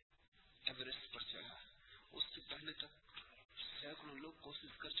हिलरी एवरेस्ट पर चढ़ा, उससे पहले तक सैकड़ों लोग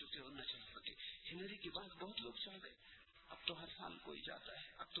कोशिश कर चुके और न चढ़ सके। हिलरी के बाद बहुत लोग चढ़ गए। अब तो हर साल कोई जाता है,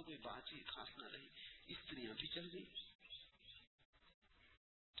 अब तो कोई बात ही खास ना रही। स्त्रियां भी चढ़ गई।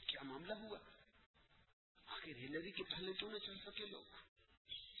 क्या मामला हुआ? आखिर हिलरी के पहले क्यों न चढ़ सके लोग?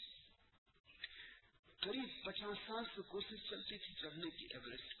 करीब 50 साल से कोशिश चलती थी चढ़ने की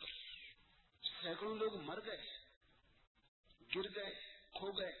एवरेस्ट पर। सैकड़ों लोग मर गए, गिर गए,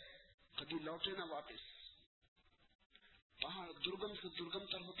 खो गए, कभी लौटे ना वापस। पहाड़ दुर्गम से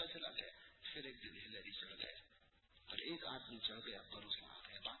दुर्गमतर होता चला गया। फिर एक दिन हिलरी चढ़ गया और एक आदमी चढ़ गया, भरोसा आ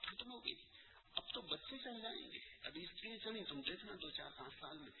गया, बात खत्म हो गई। अब तो बच्चे चढ़ जाएंगे। अभी स्त्रियां चढ़ी, तुम देखना 2, 4, 5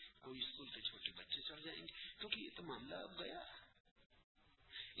 साल में कोई स्कूल के छोटे बच्चे चढ़ जाएंगे, क्योंकि ये तो मामला अब गया।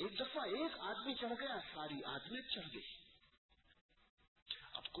 एक दफा एक आदमी चढ़ गया, सारी आदमी चढ़ गई।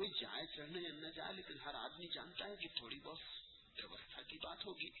 अब कोई जाए चढ़ने या न जाए, लेकिन हर आदमी जानता है कि थोड़ी बहुत व्यवस्था की बात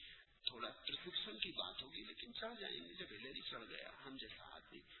होगी, थोड़ा प्रशिक्षण की बात होगी, लेकिन चढ़ जाएंगे। जब हिलरी चढ़ गया, हम जैसा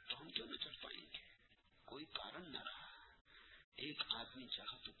आदमी, तो हम क्यों न चढ़ पाएंगे? कोई कारण न रहा। एक आदमी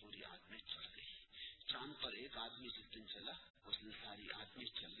चढ़ा तो पूरी आदमी चढ़ गई। चांद पर एक आदमी जिस दिन चला, उसने सारी आदमी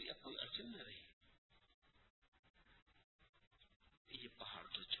चल गई। अब कोई अड़चन न रही। ये पहाड़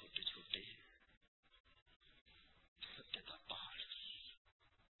तो छोटे छोटे हैं, सत्य का पहाड़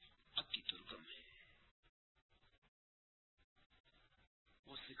अति दुर्गम है।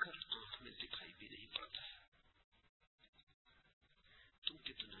 वो शिखर आंख में दिखाई भी नहीं पड़ता है। तुम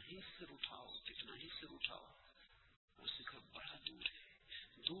कितना ही सिर उठाओ, कितना ही सिर उठाओ, वो शिखर बड़ा दूर है,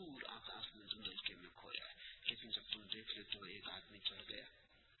 दूर आकाश में धुंधलके में खोया है। लेकिन जब तुम देख लेते हो एक आदमी चढ़ गया।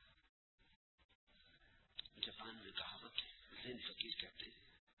 जापान में कहावत है, ज़ेन फकीर कहते हैं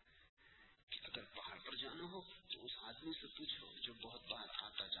कि अगर पहाड़ पर जाना हो तो उस आदमी से पूछो जो बहुत बार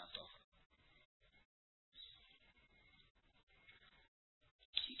आता जाता हो।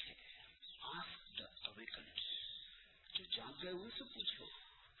 ठीक है, आस्क द अवेकन्ड, जो जाग गए उनसे पूछो।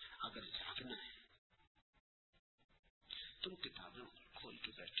 अगर जागना है, तुम किताबें खोल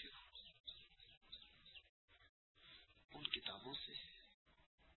के बैठे हो, उन किताबों से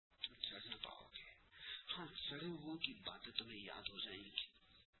तुम चढ़ न पाओगे। हाँ, चढ़े हुओं की बातें तुम्हें याद हो जाएंगी,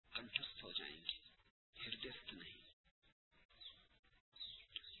 कंठस्थ हो जाएंगी, हृदयस्थ नहीं।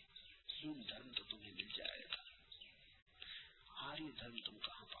 हीन धर्म तो तुम्हें मिल जाएगा, आर्य धर्म तुम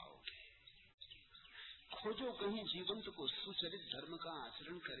कहाँ पाओगे? खोजो कहीं जीवंत को सुचरित धर्म का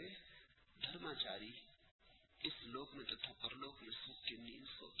आचरण करे। धर्माचारी इस लोक में तथा परलोक में सुख की नींद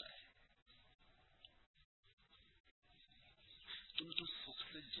सोता है। तुम तो सुख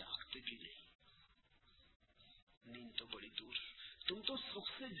से जागते भी नहीं, नींद तो बड़ी दूर। तुम तो सुख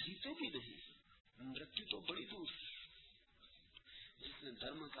से जीते भी नहीं, मृत्यु तो बड़ी दूर। जिसने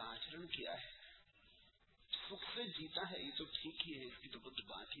धर्म का आचरण किया है सुख से जीता है, ये तो ठीक ही है, इसकी तो बुद्ध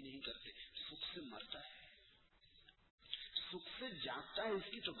बात ही नहीं करते। सुख से मरता है, सुख से जागता है,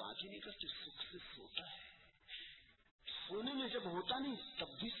 इसकी तो बात ही नहीं करते। सुख से सोता है, सोने में जब होता नहीं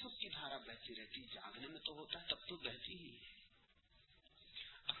तब भी सुख की धारा बहती रहती, जागने में तो होता है तब तो बहती ही है।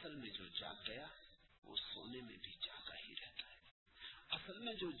 असल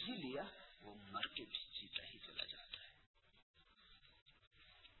जो जी लिया वो मर के भी जीता ही चला जाता है।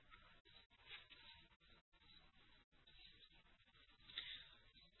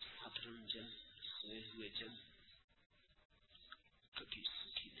 साधारण जन, सोए हुए जन कभी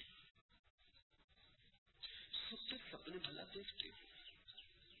सुखी नहीं। सुख के सपने भला देखते हो,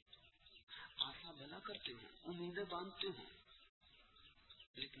 आशा भला करते हो, उम्मीदें बांधते हो,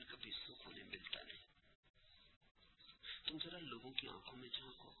 लेकिन कभी सुख उन्हें मिलता नहीं। तुम जरा लोगों की आंखों में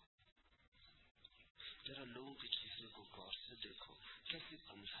झांको, जरा लोगों के चेहरे को गौर से देखो, कैसे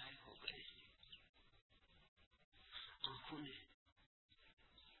गमझाए हो गए। आंखों ने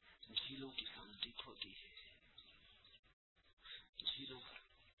झीलों की शांति खो दी है, झीलों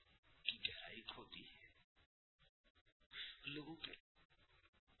की गहराई खो दी है। लोगों के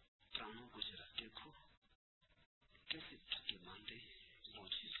प्राणों को जरा देखो, कैसे थके मांदे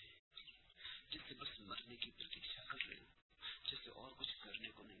बोझे थे, जैसे बस मरने की प्रतीक्षा कर रहे हो, जैसे और कुछ करने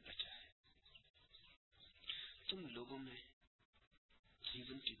को नहीं बचा है। तुम लोगों में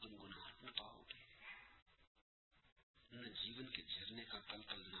जीवन की गुनगुनाहट न पाओगे, न जीवन के झरने का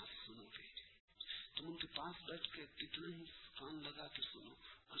कलकल नाद सुनोगे। तुम उनके पास बैठ के कितना ही कान लगा के सुनो,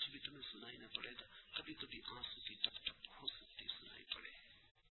 कुछ भी तुम्हें सुनाई न पड़ेगा। कभी कभी आंसू की टप टप हो सकती सुनाई पड़े,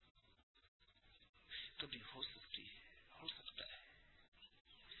 कभी हो सकता है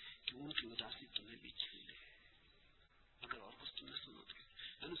कि उनकी उदासी तुम्हें भी छू ले, अगर और कुछ तुमने सुनोगे।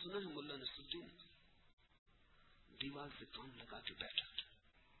 मैंने सुना है मुल्ला नसरुद्दीन दीवार से कान लगा के बैठा था,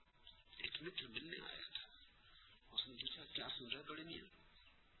 एक मित्र मिलने आया था, उसने पूछा क्या सुन रहे बड़े मियां?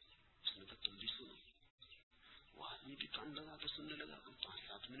 उसने कहा तुम भी सुनो। वो आदमी भी कान लगा के सुनने लगा,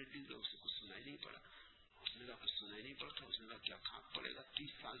 5-7 मिनट भी उसे कुछ सुनाई नहीं पड़ा। उसने कहा कुछ सुनाई नहीं पड़ता। उसने कहा क्या खाक पड़ेगा,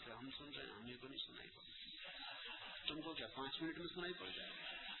 30 साल से हम सुन रहे हैं, हमें को नहीं सुनाई पड़ती, तुमको क्या 5 मिनट में सुनाई पड़ जाएगा?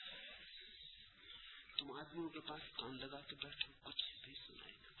 तुम आदमियों के पास कान लगा के बैठो, कुछ भी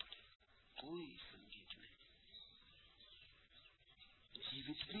सुनाई न पड़े, कोई संगीत नहीं।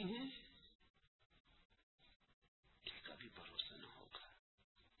 जीवित भी है इसका भी भरोसा न होगा।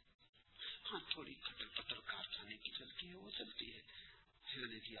 हाँ, थोड़ी खटर पटर कारखाने की चलती है, वो चलती है,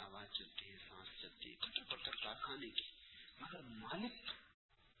 हिलने की आवाज चलती है, सांस चलती है, खटर पटर कारखाने की, मगर मालिक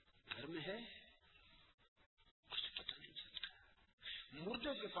घर में है कुछ पता नहीं चलता।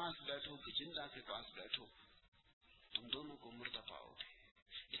 मुर्दे के पास बैठो कि जिंदा के पास बैठो, तुम दोनों को मुर्दा पाओगे।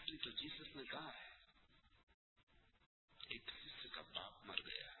 इसलिए तो जीसस ने कहा है, एक शिष्य का बाप मर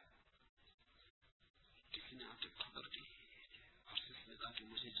गया, किसी ने आके खबर दी और शिष्य ने कहा कि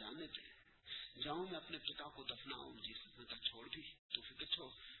मुझे जाने दे, जाऊं मैं अपने पिता को दफनाऊं। जीसस ने कहा छोड़ दी, तो फिक्र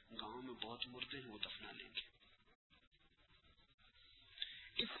छोड़, गांव में बहुत मुर्दे हैं, वो दफना लेंगे।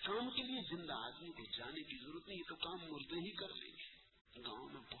 इस काम के लिए जिंदा आदमी को जाने की जरूरत नहीं, तो काम मुर्दे ही कर लेंगे। गांव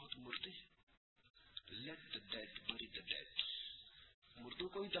में बहुत मुर्दे, लेट द डेड बरी द डेड, मुर्दों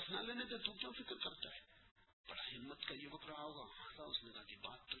को ही दफना लेने दे, तू क्यों फिक्र करता है? बड़ा हिम्मत का युवक रहा होगा, हंसा। उसने कहा कि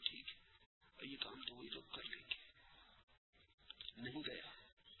बात तो ठीक है, ये काम तो वही लोग कर लेंगे। नहीं गया,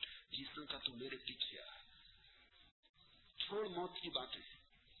 जीसस का तो मेरे पीछे आ, छोड़ मौत की बातें,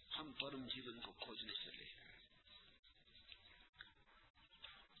 हम परम जीवन को खोजने चले।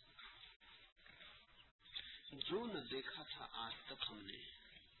 जो न देखा था आज तक हमने,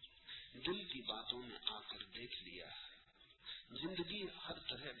 दिल की बातों में आकर देख लिया। जिंदगी हर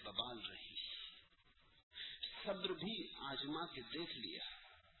तरह बबाल रही, सब्र भी आजमा के देख लिया।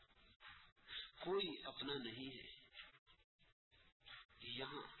 कोई अपना नहीं है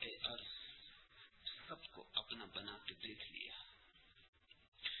यहाँ ए अर्ज, सबको अपना बना के देख लिया।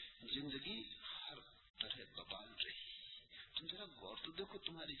 जिंदगी हर तरह बबाल रही। तुम जरा गौर तो देखो,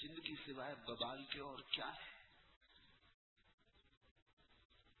 तुम्हारी जिंदगी सिवाय बबाल के और क्या है?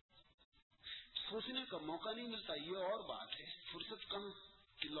 सोचने का मौका नहीं मिलता, ये और बात है। फुर्सत कहाँ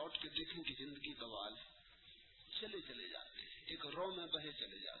कि लौट के देखें कि जिंदगी बवाल है। चले जाते हैं, एक रौ में बहे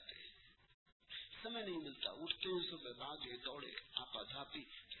चले जाते हैं, समय नहीं मिलता। उठते हैं सुबह, भागे दौड़े, आपाधापी,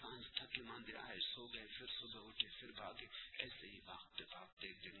 सांझ थके मांदे आए, सो गए, फिर सुबह उठे, फिर भागे, ऐसे ही भागते भागते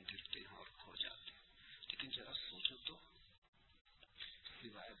एक दिन गिरते हैं और खो जाते। लेकिन जरा सोचो तो,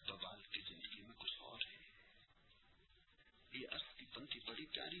 सिवाय बवाल की जिंदगी में कुछ और है। ये अर्थ की पंक्ति बड़ी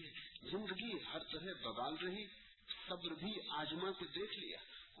प्यारी है। जिंदगी हर तरह बवाल रही, सब्र भी आजमा के देख लिया।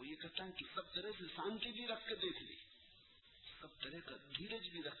 वो ये कहता है कि सब तरह से शांति भी रख के देख ली, सब तरह का धीरज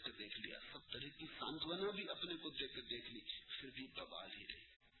भी रख के देख लिया, सब तरह की सांत्वना भी अपने को देकर देख ली, फिर भी बवाल ही रही।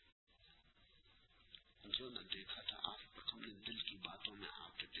 जो न देखा था आज तक हमने, दिल की बातों में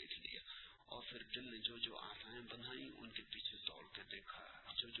आके देख लिया। और फिर दिल ने जो जो आशाएं बनाई उनके पीछे दौड़ के देखा,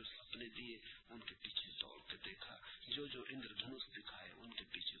 जो जो सपने दिए उनके पीछे दौड़ के देखा, जो जो इंद्रधनुष दिखाए उनके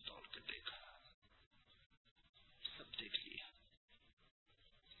पीछे दौड़ के देखा, सब देख लिया।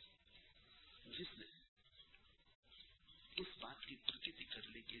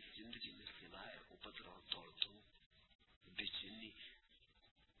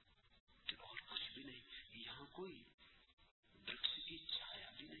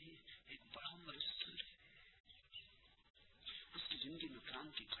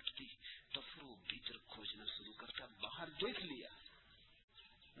 क्रांति घटती तो फिर वो भीतर खोजना शुरू करता। बाहर देख लिया,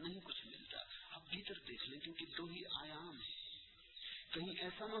 नहीं कुछ मिलता, अब भीतर देख लें, क्योंकि दो ही आयाम है। कहीं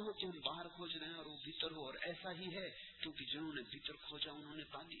ऐसा ना हो कि हम बाहर खोज रहे हैं और वो भीतर हो, और ऐसा ही है क्योंकि जिन्होंने भीतर खोजा उन्होंने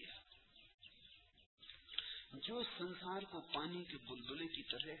पा लिया। जो संसार को पानी के बुलबुले की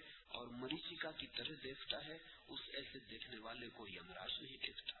तरह और मरीचिका की तरह देखता है, उस ऐसे देखने वाले को यमराज नहीं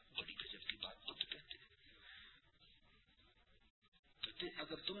देखता। बड़ी गजब की बात बुद्ध कहते हैं।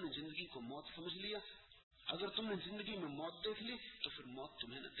 अगर तुमने जिंदगी को मौत समझ लिया, अगर तुमने जिंदगी में मौत देख ली, तो फिर मौत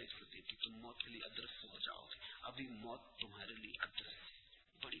तुम्हें न देख सकती कि तुम मौत के लिए अदृश्य हो जाओगे। अभी मौत तुम्हारे लिए अदृश्य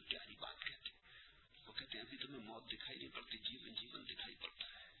है। बड़ी प्यारी बात कहते हैं। वो कहते हैं अभी तुम्हें मौत दिखाई नहीं पड़ती, जीवन जीवन दिखाई पड़ता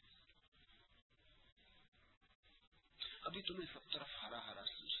है। अभी तुम्हें सब तरफ हरा हरा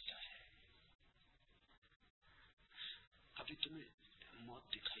सूझता है, अभी तुम्हें मौत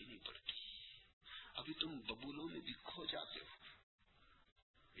दिखाई नहीं पड़ती। अभी तुम बबूलों में भी खो जाते हो।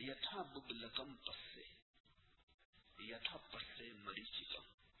 यथा बुबलकम पस्से यथा पस्से मरीचिका।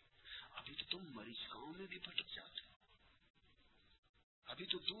 अभी तो तुम मरीचिकाओं में भी भटक जाते हो। अभी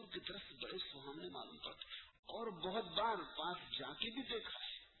तो दूर की तरफ बड़े सुहावने मालूम पड़ते, और बहुत बार पास जाके भी देखा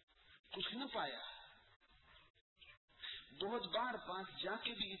है, कुछ न पाया। बहुत बार पास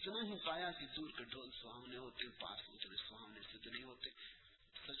जाके भी इतना ही पाया कि दूर के ढोल सुहावने होते, पास उतने सुहावने सिद्ध नहीं होते।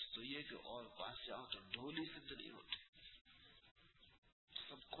 सच तो ये कि और पास जाओ तो ढोल ही सिद्ध नहीं होते,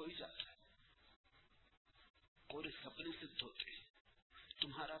 सब खो ही जाता है। कोरे सपने सिद्ध होते।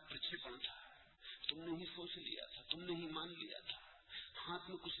 तुम्हारा प्रक्षेपण था, तुमने ही सोच लिया था, तुमने ही मान लिया था। हाथ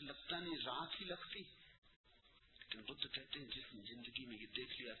में कुछ लगता नहीं, राख ही लगती। लेकिन बुद्ध कहते हैं जिसने जिंदगी में ये देख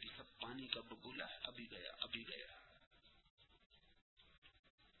लिया कि सब पानी का बबूला है, अभी गया अभी गया।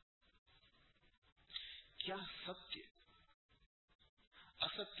 क्या सत्य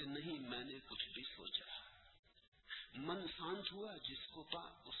असत्य नहीं, मैंने कुछ भी सोचा। मन शांत हुआ, जिसको पा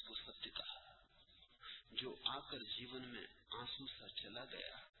उसको सत्य कहा। जो आकर जीवन में आंसू सा चला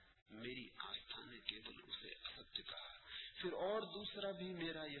गया, मेरी आस्था ने केवल उसे असत्य कहा। फिर और दूसरा भी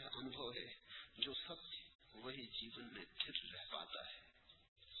मेरा यह अनुभव है, जो सत्य वही जीवन में स्थिर रह पाता है।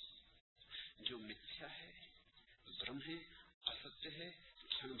 जो मिथ्या है, भ्रम है, असत्य है,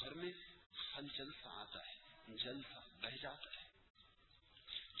 क्षण भर में हलचल सा आता है, जल सा बह जाता है।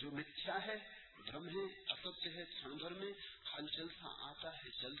 जो मिथ्या है, भ्रम है, असत्य है, क्षण भर में हलचल सा आता है,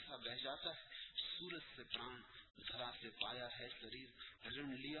 जल सा बह जाता है। सूरज से प्राण, धरा से पाया है शरीर,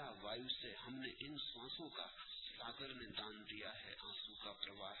 ऋण लिया वायु से हमने इन श्वासों का, सागर ने दान दिया है आंसू का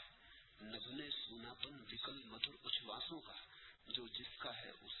प्रवाह। नभने सूनापन विकल मधुर उच्छ्वासों का, जो जिसका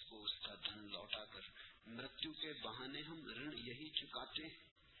है उसको उसका धन लौटा कर, मृत्यु के बहाने हम ऋण यही चुकाते।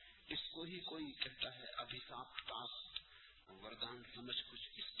 इसको ही कोई कहता है अभिशाप प्राप्त, वरदान समझ कुछ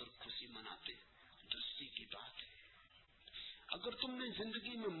इस पर खुशी मनाते। दृष्टि की बात है। अगर तुमने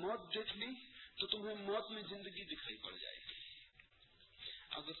जिंदगी में मौत देख ली तो तुम्हें मौत में जिंदगी दिखाई पड़ जाएगी।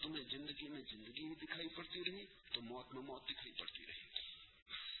 अगर तुम्हें जिंदगी में जिंदगी ही दिखाई पड़ती रही तो मौत में मौत दिखाई पड़ती रहेगी।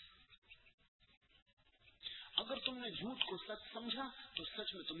 अगर तुमने झूठ को सच समझा तो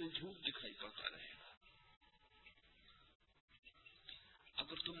सच में तुम्हें झूठ दिखाई पड़ता रहेगा।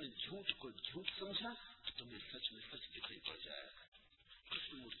 अगर तुमने झूठ को झूठ समझा तो तुम्हें सच में सच दिखाई पड़ जाएगा।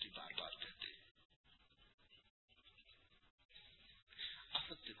 कृष्णमूर्ति बार बार कहते हैं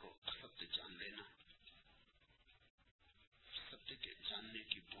असत्य को असत्य जान लेना, सत्य के जानने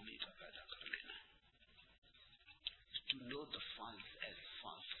की भूमिका पैदा कर लेना। To know the false as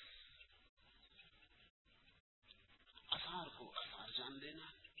false, असार को असार जान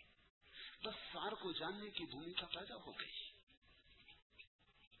लेना। बस सार को जानने की भूमिका पैदा हो गई।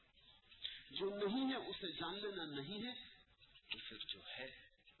 जो नहीं है उसे जान लेना नहीं है, तो फिर जो है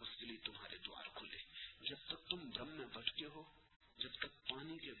उसके लिए तुम्हारे द्वार खुले। जब तक तुम भ्रम में भटके हो, जब तक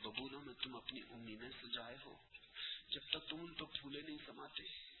पानी के बबूलों में तुम अपनी उम्मीदें सजाए हो, जब तक तुम उन पर फूले नहीं समाते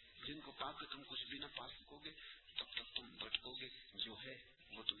जिनको पाकर तुम कुछ भी न पा सकोगे, तब तक तुम भटकोगे। जो है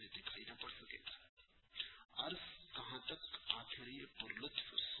वो तुम्हें दिखाई न पड़ सकेगा। अर्थ कहाँ तक आखिर ये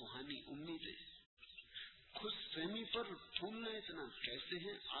पुरलुत्फ सुहानी उम्मीदें, खुश फहमी पर फूलना इतना कैसे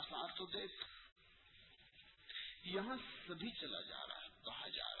है आसार तो देख। यहाँ सभी चला जा रहा है, कहा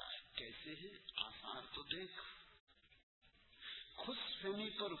जा रहा है कैसे है आसार तो देख। खुश फहमी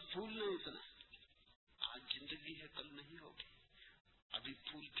पर फूलना इतना, आज जिंदगी है कल नहीं होगी। अभी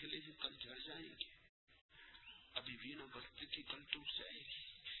फूल खिले हैं कल झड़ जाएंगे, अभी वीणा बजती थी कल टूट जाएगी।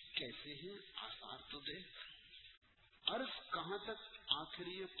 कैसे है आसार तो देख। अर्थ कहाँ तक आखिर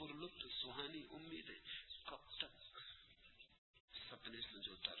ये पुरलुप्त सुहानी उम्मीदें, कब तक सपने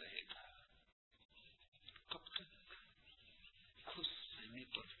संजोता रहेगा, कब तक खुश फहमी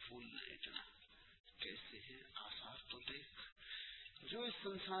पर फूलना इतना, कैसे है आसार तो देख। जो इस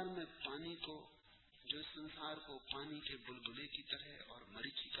संसार में पानी को, जो इस संसार को पानी के बुलबुले की तरह और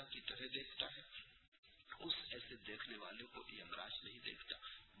मरीचिका की तरह देखता है, उस ऐसे देखने वाले को यमराज नहीं देखता।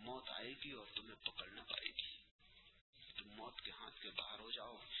 मौत आएगी और तुम्हें पकड़ न पाएगी। तुम मौत के हाथ के बाहर हो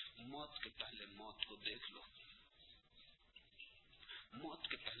जाओ। मौत के पहले मौत को देख लो, मौत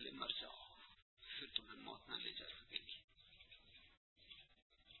के पहले मर जाओ, फिर तुम्हें मौत न ले जा सकेगी।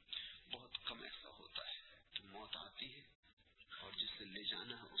 बहुत कम ऐसा होता है कि मौत आती है और जिसे ले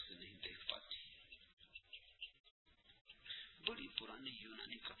जाना है उसे नहीं देख पाती। बड़ी पुरानी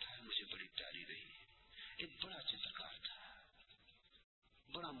यूनानी कथा है, मुझे बड़ी प्यारी रही। एक बड़ा चित्रकार था,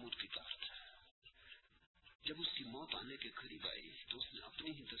 बड़ा मूर्तिकार था। जब उसकी मौत आने के करीब आई तो उसने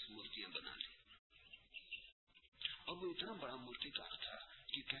अपनी ही 10 मूर्तियां बना ली। और वो इतना बड़ा मूर्तिकार था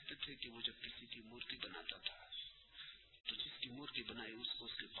कि कहते थे कि वो जब किसी की मूर्ति बनाता था तो जिसकी मूर्ति बनाई उसको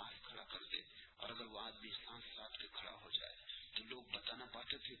उसके पास खड़ा कर दे, और अगर वो आदमी सांस साथ के खड़ा हो जाए तो लोग बता ना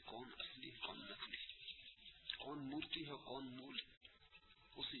पाते थे कौन असली कौन नकली, कौन मूर्ति है कौन मूल है।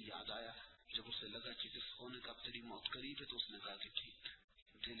 उसे याद आया, जब उसे लगा कि जिस होने का तेरी मौत करीब है, तो उसने कहा कि ठीक,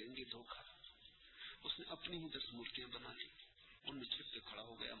 दे लेंगे धोखा। उसने अपनी ही 10 मूर्तियां बना ली, उनमें छिप के खड़ा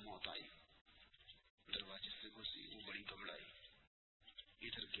हो गया। मौत आई, दरवाजे से घुसी, वो बड़ी घबराई।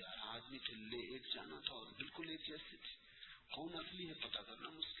 इधर 11 आदमी थे, ले एक जाना था और बिल्कुल एक जैसे थे। कौन असली है पता करना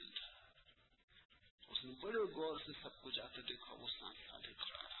मुश्किल था। उसने बड़े गौर से सबको जाते देखा, वो सांस साधे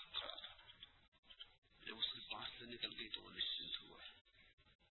खड़ा था। जब उसके पास से निकल गई तो वो निश्चिंत हुआ।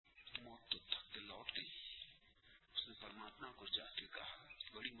 मौत तो थक के लौट गई। उसने परमात्मा को जाके कहा,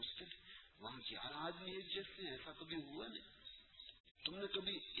 बड़ी मुश्किल, वहां 11 आदमी एक जैसे हैं, ऐसा कभी हुआ नहीं। तुमने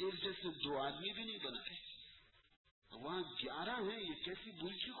कभी एक जैसे 2 आदमी भी नहीं बनाए, वहां 11 हैं, ये कैसी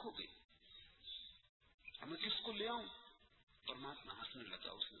भूल चूक हो गई। अब मैं किसको ले आऊं? परमात्मा हंसने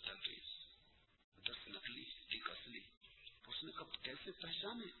लगा। उसने कहा कि 10 नकली, एक असली। उसने कब कैसे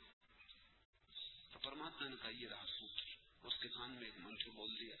पहचाने? तो परमात्मा ने कहा, ये रहा सूत्र। उसके कान में एक मंत्र बोल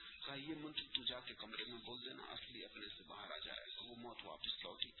दिया, कहा ये मंत्र तू जाके कमरे में बोल देना, असली अपने से बाहर आ जाए। तो वो मौत वापस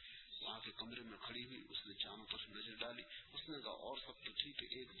लौटी, वहां के कमरे में खड़ी हुई। उसने चारों तरफ नजर डाली। उसने कहा और सब तो ठीक है,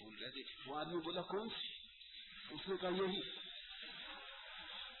 एक भूल रह गई। वो आदमी बोला कौन सी? उसने कहा यही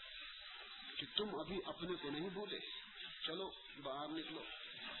कि तुम अभी अपने को नहीं भूले, चलो बाहर निकलो।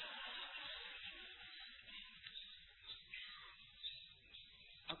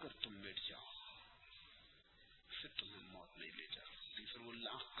 अगर तुम मिट जाओ फिर तुम्हें मौत नहीं ले जा सकती। फिर वो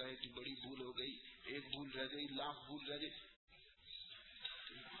लाख कहे कि बड़ी भूल हो गई, एक भूल रह गई, लाख भूल रह गई।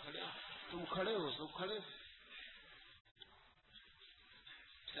 तुम खड़े हो तो खड़े।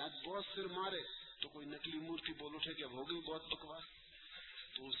 शायद बहुत सिर मारे तो कोई नकली मूर्ति बोल उठे कि अब हो गई बहुत बकवास,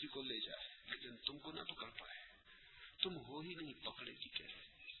 तो उसी को ले जाए, लेकिन तुमको ना पकड़ पाए। तुम हो ही नहीं, पकड़ेगी कैसे?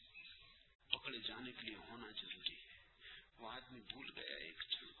 पकड़े जाने के लिए होना जरूरी है। वो आदमी भूल गया एक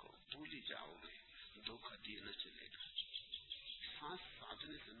क्षण को, भूल ही जाओगे, धोखा दिए न चलेगा। सांस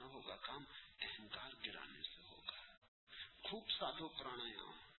साधने से न होगा काम, अहंकार गिराने से होगा। खूब साधो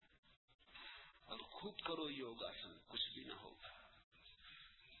प्राणायाम और खूब करो योगासन, कुछ भी न होगा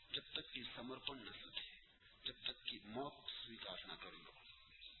जब तक कि समर्पण न सके, जब तक कि मौत स्वीकार न कर लो।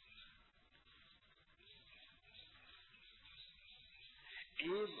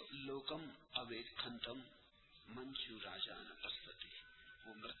 एव लोकम अवेक्षंतम मंचु राजा न पश्यति।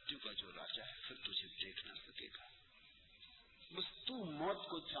 वो मृत्यु का जो राजा है फिर तुझे देख ना सकेगा। बस तू मौत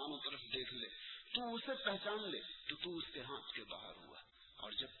को चारों तरफ देख ले, तू उसे पहचान ले तो तू उसके हाथ के बाहर हुआ।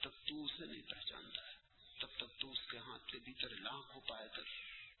 और जब तक तू उसे नहीं पहचानता है तब तक तू उसके हाथ के भीतर लाख उपाय कर।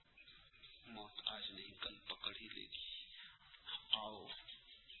 मौत आज नहीं कल पकड़ ही लेगी। आओ,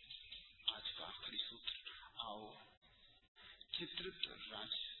 आज का आखिरी सूत्र, आओ चित्रित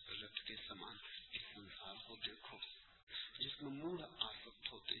राज रथ के समान इस संसार को देखो, जिसमें मूढ़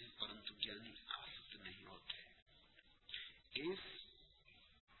आसक्त होते हैं परंतु ज्ञानी आसक्त नहीं होते। एस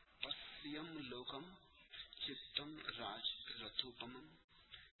पश्यम लोकम चित्तम राज रथोपमम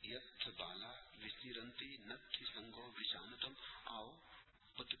यथ बाला विसिरंती नत्थि संगो विचानतम। आओ,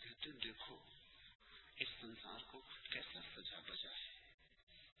 बुद्ध कहते देखो इस संसार को कैसा सजा बजा है,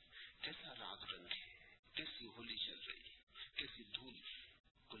 कैसा राग रंग है, कैसी होली चल रही है, कैसी धूल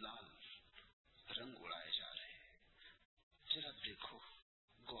गुलाल रंग उड़ाए जा रहे हैं। जरा देखो,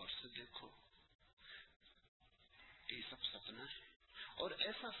 गौर से देखो, ये सब सपना है और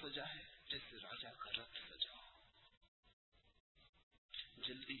ऐसा सजा है जैसे राजा का रथ सजा हो।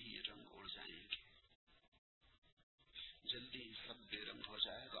 जल्दी ही ये रंग उड़ जाएंगे, जल्दी ही सब बेरंग हो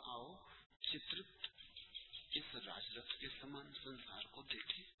जाएगा। आओ चित्रित इस राजरथ के समान संसार को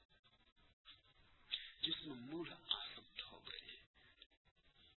देखें, जिसमें मूढ़ आसक्त हो गए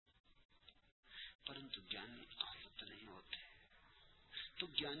परंतु ज्ञानी आसक्त नहीं होते। तो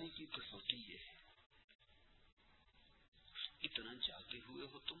ज्ञानी की कसौटी ये है, इतना जागे हुए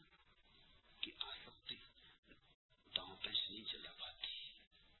हो तुम कि आसक्ति दांव पेच नहीं चला पाती,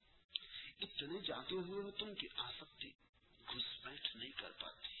 इतने जागे हुए हो तुम कि आसक्ति घुसपैठ नहीं कर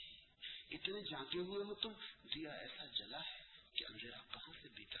पाती, इतने जागे हुए हो तुम दिया ऐसा जला है कि अंधेरा कहां से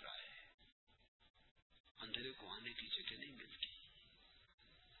भीतर आए, अंधेरे को आने की जगह नहीं मिलती।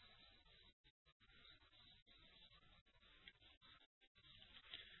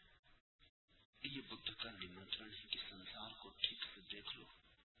 ये बुद्ध का निमंत्रण है कि संसार को ठीक से देख लो।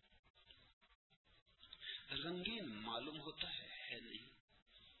 रंगीन मालूम होता है नहीं,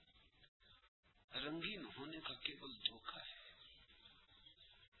 रंगीन होने का केवल धोखा है।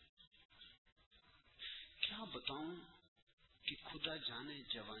 क्या बताऊं कि खुदा जाने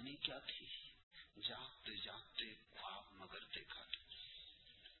जवानी क्या थी, जागते जागते ख्वाब मगर देखा था।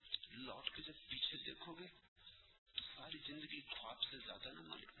 लौट के जब पीछे देखोगे तो सारी जिंदगी ख्वाब से ज्यादा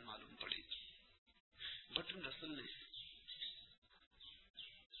न मालूम पड़ेगी। बटन रसल ने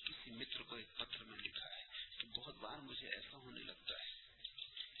किसी मित्र को एक पत्र में लिखा है कि बहुत बार मुझे ऐसा होने लगता है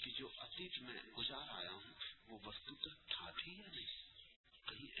कि जो अतीत में गुजार आया हूँ वो वस्तुतः था भी या नहीं,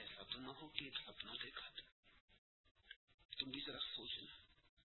 कहीं ऐसा तो न हो कि एक सपना देखा था। तुम भी जरा सोचना,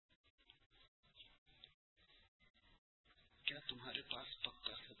 क्या तुम्हारे पास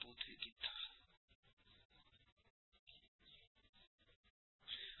पक्का सबूत है कि था?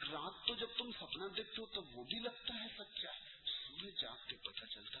 रात तो जब तुम सपना देखते हो तब वो भी लगता है सच्चा, सूर्य जाग के पता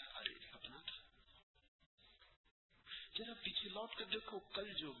चलता है अरे सपना था। जरा पीछे लौट कर देखो,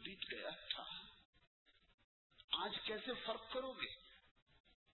 कल जो बीत गया था आज कैसे फर्क करोगे,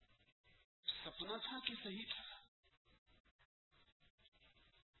 सपना था कि सही था?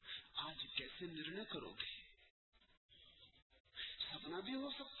 आज कैसे निर्णय करोगे? सपना भी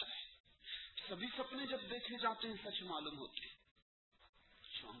हो सकता है, सभी सपने जब देखे जाते हैं सच मालूम होते हैं।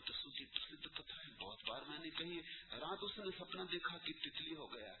 चौंतसु की प्रसिद्ध कथा है, बहुत बार मैंने कही। रात उसने सपना देखा कि तितली हो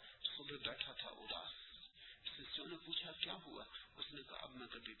गया, सुबह बैठा था उदास। शिष्यों ने पूछा क्या हुआ, उसने कहा अब मैं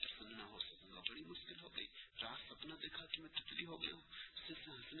कभी प्रसन्न न हो सकूंगा, बड़ी मुश्किल हो गई। रात सपना देखा कि मैं तितली हो गया हूँ।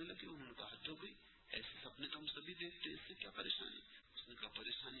 शिष्य हंसने लगे, उन्होंने कहा हद हो गई, ऐसे सपने तो हम सभी देखते हैं, इससे क्या परेशानी? उसने कहा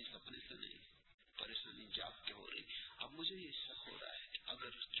परेशानी सपने से नहीं, परेशानी जाग के हो रही। अब मुझे ये शक हो रहा है कि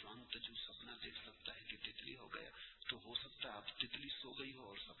अगर च्वांगतजू सपना देख सकता है कि तितली हो गया, तो हो सकता है अब तितली सो गई हो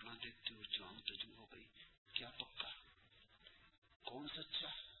और सपना देखते हुए च्वांगतजू हो गई। क्या पक्का? कौन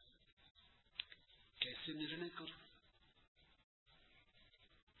सच्चा? कैसे निर्णय करूं?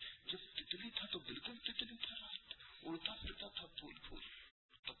 जब तितली था तो बिल्कुल तितली था, रात उड़ता फिरता था, फूल फूल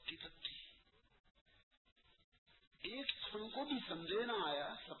पत्ती पत्ती। एक क्षण को भी संदेह न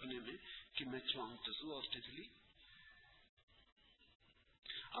आया सपने में कि मैं च्वांगतजू और तितली।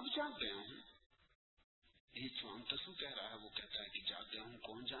 अब जाग गया हूं, ये च्वांगतसु कह रहा है, वो कहता है कि जाग गया हूं,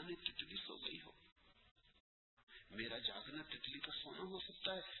 कौन जाने तितली सो गई हो। मेरा जागना तितली का सोना हो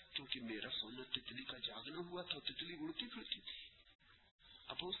सकता है, क्योंकि मेरा सोना तितली का जागना हुआ था, तितली उड़ती फिरती थी।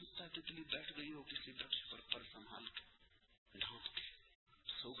 अब हो सकता है तितली बैठ गई हो किसी वृक्ष पर संभाल के, ढांप के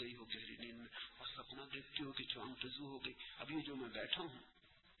सो गई हो गहरी नींद में, और सपना देखती हो कि च्वांगतजू हो गई। अब ये जो मैं बैठा हूं,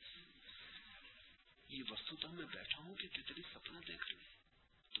 ये वस्तुतः मैं बैठा हूं कि तितली सपना देख रही?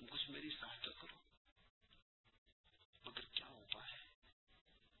 तुम कुछ मेरी सहायता करो। मगर क्या उपाय है?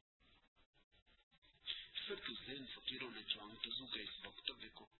 फिर तो ज़ेन फकीरों ने च्वांगतजू के इस वक्तव्य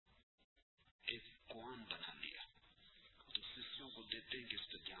को एक कुआन बना लिया, तो शिष्यों को देते हैं कि इस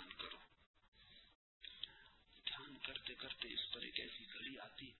पर ध्यान करो। ध्यान करते करते इस पर एक ऐसी घड़ी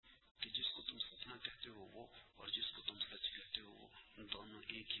आती कि जिसको तुम सपना कहते हो वो, और जिसको तुम सच कहते हो वो, दोनों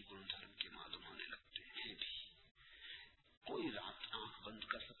एक ही गुणधर्म के मालूम होने लगते हैं भी। कोई रात आंख बंद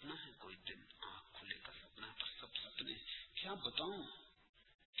का सपना है, कोई दिन आंख खुले का सपना है, पर सब सपने। क्या बताऊं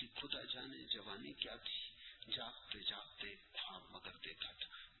कि खुदा जाने जवानी क्या थी, जागते जागते ख्वाब मगर देखा था।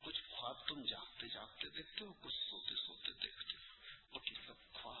 कुछ ख्वाब तुम जागते जागते देखते हो, कुछ सोते सोते देखते हो, बाकी सब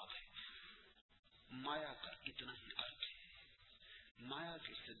ख्वाब है। माया का इतना ही अर्थ है, माया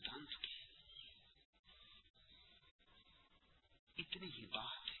के सिद्धांत की इतनी ही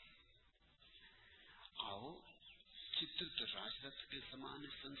बात है। आओ चित्रित राजरथ के समान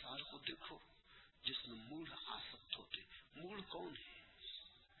संसार को देखो जिसमें मूढ़ आसक्त होते। मूढ़ कौन है?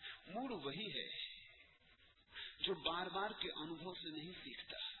 मूढ़ वही है जो बार बार के अनुभव से नहीं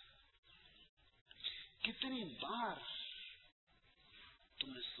सीखता। कितनी बार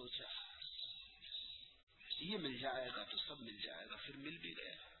तुमने सोचा ये मिल जाएगा तो सब मिल जाएगा, फिर मिल भी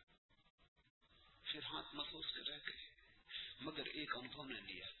गया, फिर हाथ मसोस के रह गए, मगर एक अनुभव ने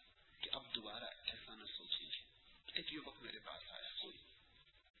लिया कि अब दोबारा ऐसा न सोचेंगे। एक युवक मेरे पास आया कोई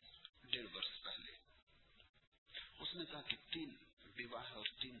 1.5 वर्ष पहले, उसने कहा कि 3 विवाह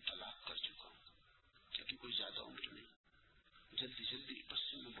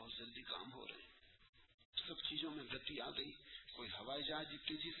जहाज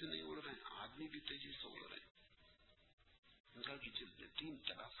तेजी से नहीं उड़ रहे हैं, आदमी भी तेजी से उड़ रहे हैं। उनका कि जब मैं 3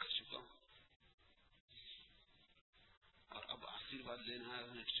 तलाक कर चुका हूं और अब आशीर्वाद लेना है,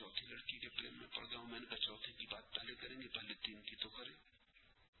 एक चौथी लड़की के प्रेम में पड़ गया हूं। मैंने कहा चौथे की बात पहले करेंगे, पहले 3 की तो करें।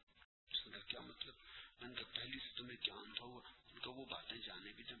 उसने कहा क्या मतलब? मैंने कहा पहली से तुम्हें क्या अनुभव हुआ? उनका वो बातें जाने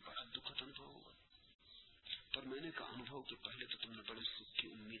भी जब बड़ा दुखद अनुभव होगा। पर मैंने कहा अनुभव के पहले तो तुमने बड़े सुख की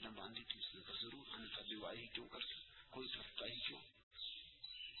उम्मीदें बांधी थी। उसने कहा जरूर, अन्यथा विवाह ही क्यों कर, कोई फंसता ही क्यों।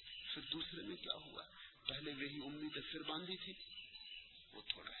 फिर दूसरे में क्या हुआ? पहले वही उम्मीदें फिर बांधी थी। वो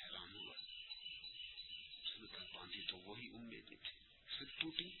थोड़ा हैरान हुआ। उसने कहा बांधी तो वही उम्मीदें थी, फिर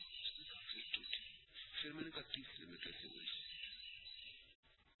टूटी, फिर टूटी। फिर मैंने कहा तीसरे में कैसे हुई?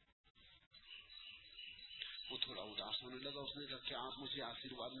 वो थोड़ा उदास होने लगा। उसने कहा क्या आप मुझे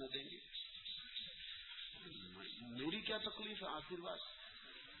आशीर्वाद न देंगे? मेरी क्या तकलीफ है?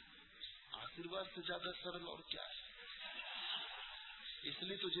 आशीर्वाद से ज्यादा सरल और क्या है?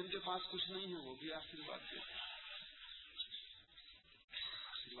 इसलिए तो जिनके पास कुछ नहीं है वो भी आशीर्वाद देते।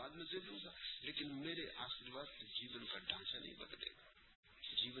 आशीर्वाद में दे दूंगा, लेकिन मेरे आशीर्वाद से जीवन का ढांचा नहीं बदलेगा,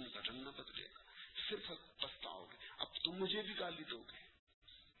 जीवन का रंग न बदलेगा। सिर्फ पछताओगे। अब तुम मुझे भी गाली दोगे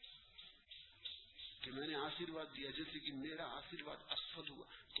कि मैंने आशीर्वाद दिया, जैसे कि मेरा आशीर्वाद असफल हुआ।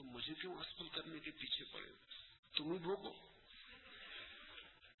 तो मुझे क्यों असफल करने के पीछे पड़े हो? तुम ही भोगो।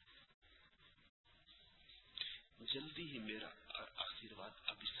 जल्दी ही मेरा आशीर्वाद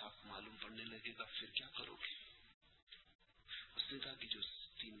अभिशाप मालूम पड़ने लगेगा, फिर क्या करोगे? उसने कहा कि जो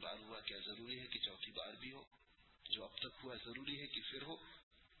 3 बार हुआ क्या जरूरी है कि चौथी बार भी हो? जो अब तक हुआ जरूरी है कि फिर हो?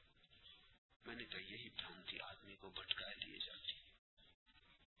 मैंने कहा यही भ्रांति आदमी को भटकाए लिए जाती,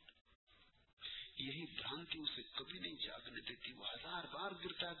 यही भ्रांति उसे कभी नहीं जागने देती। वो 1000 बार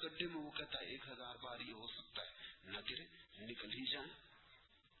गिरता है गड्ढे में, वो कहता है 1000 बार ये हो सकता है, न गिरे, निकल ही जाए।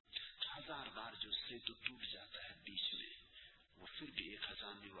 1000 बार जो सेतु टूट जाता है बीच में, वो फिर भी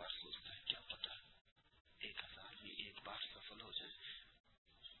 1000वीं बार सोचता है क्या पता 1000वीं एक बार सफल हो जाए।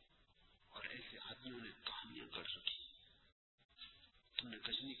 और ऐसे आदमियों ने कहानियां गढ़ रखी। तुमने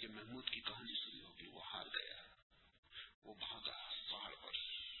गजनी के महमूद की कहानी सुनी होगी। वो हार गया, वो भागा पहाड़ पर,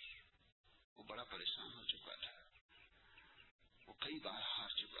 वो बड़ा परेशान हो चुका था, वो कई बार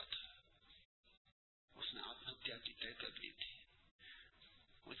हार चुका था, उसने आत्महत्या की तय कर ली थी।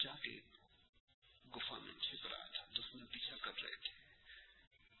 वो जाके गुफा में छिप रहा था, दुश्मन पीछा कर रहे थे।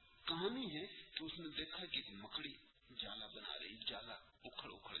 कहानी है कि उसने देखा कि मकड़ी जाला बना रही, जाला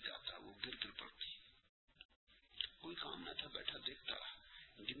उखड़ उखड़ जाता, वो गिर गिर पड़ती। कोई काम न था, बैठा देखता रहा।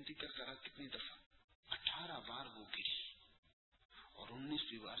 गिनती कर करा कितनी दफा, 18 बार वो गिरी और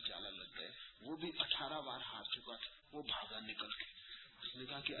 19वीं बार जाला लग गए। वो भी 18 बार हार चुका था। वो भागा निकल के। उसने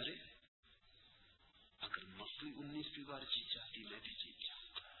कहा कि अरे अगर मकड़ी 19वीं बार जीत जाती, मैं भी जीत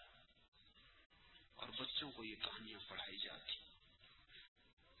जाऊंगा। और बच्चों को ये कहानियां पढ़ाई जाती,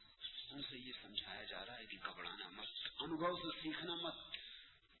 उनसे ये समझाया जा रहा है कि घबराना मत, अनुभव से सीखना मत।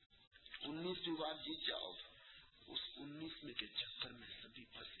 19वीं बार जीत जाओ। उस 19वें के चक्कर में सभी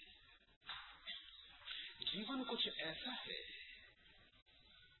फंसे। जीवन कुछ ऐसा है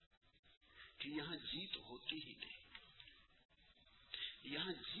कि यहाँ जीत होती ही नहीं,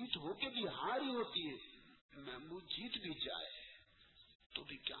 यहाँ जीत होके भी हार ही होती है। महमूद जीत भी जाए तो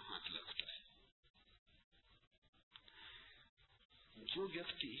भी क्या हाथ लगता है। जो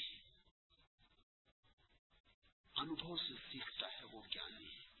व्यक्ति अनुभव से सीखता है वो ज्ञानी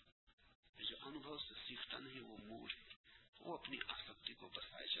है, जो अनुभव से सीखता नहीं वो मूढ़ है। वो अपनी आसक्ति को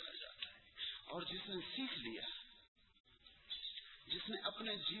बसाए चला जाता है। और जिसने सीख लिया, जिसने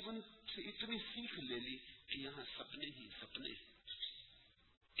अपने जीवन से इतनी सीख ले ली कि यहाँ सपने ही सपने,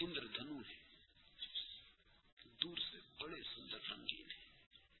 इंद्रधनु है, दूर से बड़े सुंदर रंगीन है,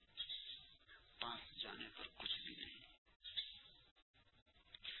 पास जाने पर कुछ भी नहीं।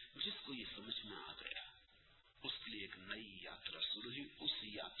 जिसको ये समझ में आ गया उसके लिए एक नई यात्रा शुरू हुई। उस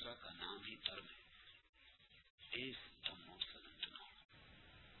यात्रा का नाम ही धर्म है। एस धम्मो सनातनो।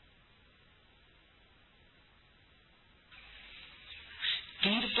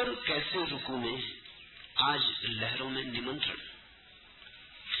 तीर पर कैसे रुकूं मैं, आज लहरों में निमंत्रण।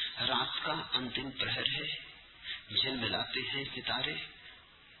 रात का अंतिम प्रहर है, झिलमिलाते हैं सितारे।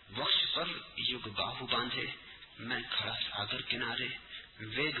 वक्ष पर युग बाहु बांधे, मैं खड़ा सागर किनारे।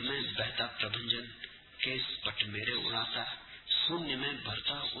 वेग में बहता प्रभंजन, केस पट मेरे उड़ाता। शून्य में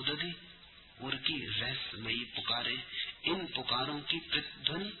भरता उदधि, उर्की रहस्यमयी पुकारे। इन पुकारों की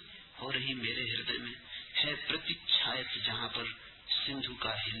प्रतिध्वनि हो रही मेरे हृदय में, है प्रतिच्छायक जहाँ पर सिंधु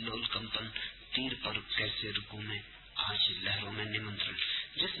का हिल्लोल कंपन। तीर पर कैसे रुकूं मैं, आज लहरों में निमंत्रण।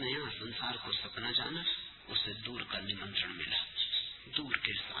 जिसने यहाँ संसार को सपना जाना, उसे दूर का निमंत्रण मिला, दूर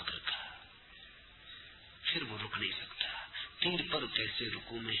के सागर का। फिर वो रुक नहीं सकता, तीर पर कैसे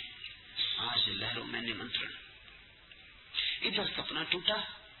रुकूं मैं, आज लहरों में निमंत्रण। इधर सपना टूटा,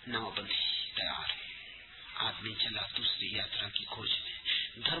 नावबंदी तैयार है, आदमी चला दूसरी यात्रा की खोज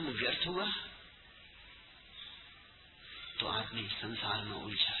में। धर्म व्यर्थ हुआ तो आदमी संसार में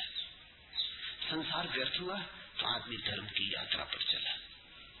उलझा है, संसार व्यर्थ हुआ तो आदमी धर्म की यात्रा पर चला।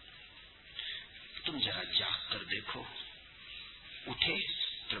 तुम जरा जाग कर देखो, उठे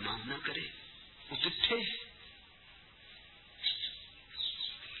प्रमाद न करे, उठे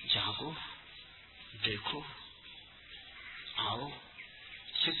जागो, देखो, आओ,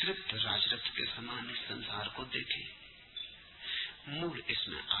 चित्रित राजरथ के समान इस संसार को देखे। मूल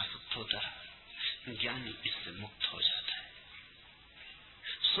इसमें आसक्त होता है, ज्ञानी इससे मुक्त हो जाता है।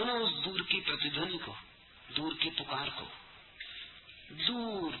 सुनो उस दूर की प्रतिध्वनि को, दूर की पुकार को,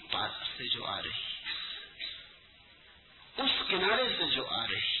 दूर पार से जो आ रही, उस किनारे से जो आ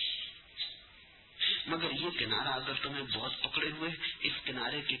रही। मगर ये किनारा अगर तुम्हें बहुत पकड़े हुए, इस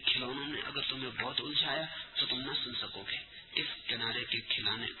किनारे के खिलौनों ने अगर तुम्हें बहुत उलझाया तो तुम न सुन सकोगे। इस किनारे के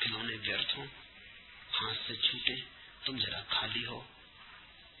खिलौने व्यर्थ हो, हाथ से छूटे, तुम जरा खाली हो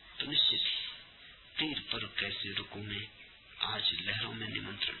तो निश्चित ही तीर पर कैसे रुकूं मैं, आज लहरों में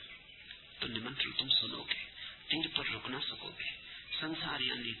निमंत्रण। तो निमंत्रण तुम सुनोगे, तीर पर रुक ना सकोगे। संसार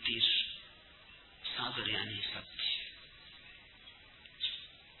यानी तीर, सागर यानी सत्य।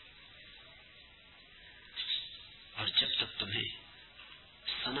 और जब तक तुम्हें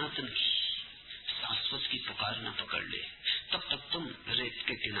सनातन की, शाश्वत की पुकार न पकड़ ले, तब तक तुम रेत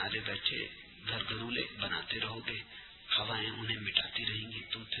के किनारे बैठे घर घरूले बनाते रहोगे, हवाएं उन्हें मिटाती रहेंगी,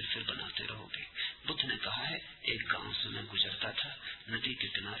 तुम फिर बनाते रहोगे। बुद्ध ने कहा है, एक गांव से मैं गुजरता था, नदी के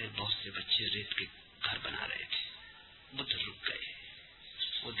किनारे बहुत से बच्चे रेत के घर बना रहे थे। बुद्ध रुक गए,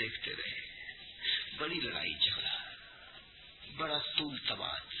 वो देखते रहे। बड़ी लड़ाई झगड़ा, बड़ा तूल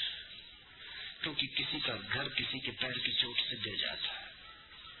तबाद, क्योंकि किसी का घर किसी के पैर की चोट से गिर जाता,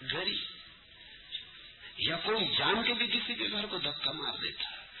 घरी या कोई जान के भी किसी के घर को धक्का मार देता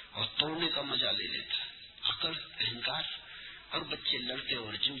और तोड़ने का मजा ले लेता। अकड़, अहंकार, और बच्चे लड़ते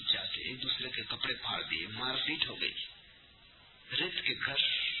और जूझ जाते, एक दूसरे के कपड़े फाड़ दिए, मारपीट हो गई। रेत के घर।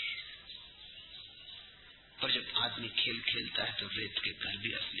 पर जब आदमी खेल खेलता है तो रेत के घर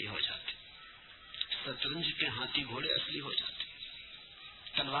भी असली हो जाते, शतरंज के हाथी घोड़े असली हो जाते,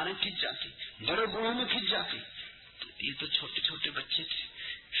 तलवारें खिंच जाती, बड़े बूढ़ों में खिंच जाती। तो ये तो छोटे छोटे बच्चे थे।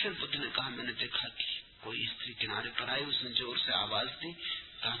 फिर बुद्ध ने कहा, मैंने देखा कि कोई स्त्री किनारे पर आई, उसने जोर से आवाज दी,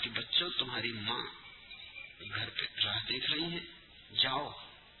 कहा कि बच्चों, तुम्हारी माँ घर पे राह देख रही है, जाओ।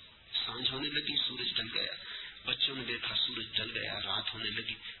 सांझ होने लगी, सूरज ढल गया। बच्चों ने देखा सूरज ढल गया, रात होने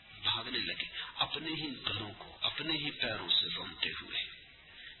लगी, भागने लगे अपने ही घरों को अपने ही पैरों से रोमते हुए।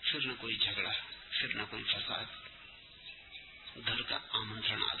 फिर न कोई झगड़ा, फिर न कोई फसाद, घर का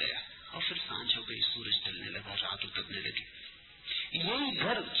आमंत्रण आ गया और फिर सांझ हो गई, सूरज ढलने लगा, रात उतरने लगी। यही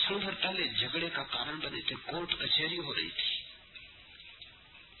घर क्षण भर पहले झगड़े का कारण बने थे, कोर्ट कचहरी हो रही थी।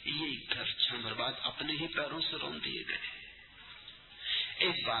 यही घर क्षण भर बाद अपने ही पैरों से रोम दिए गए।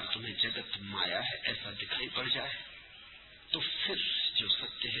 एक बार तुम्हें जगत माया है ऐसा दिखाई पड़ जाए तो फिर जो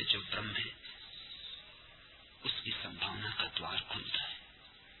सत्य है, जो ब्रह्म है, उसकी संभावना का द्वार खुलता है।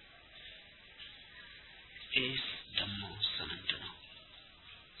 इस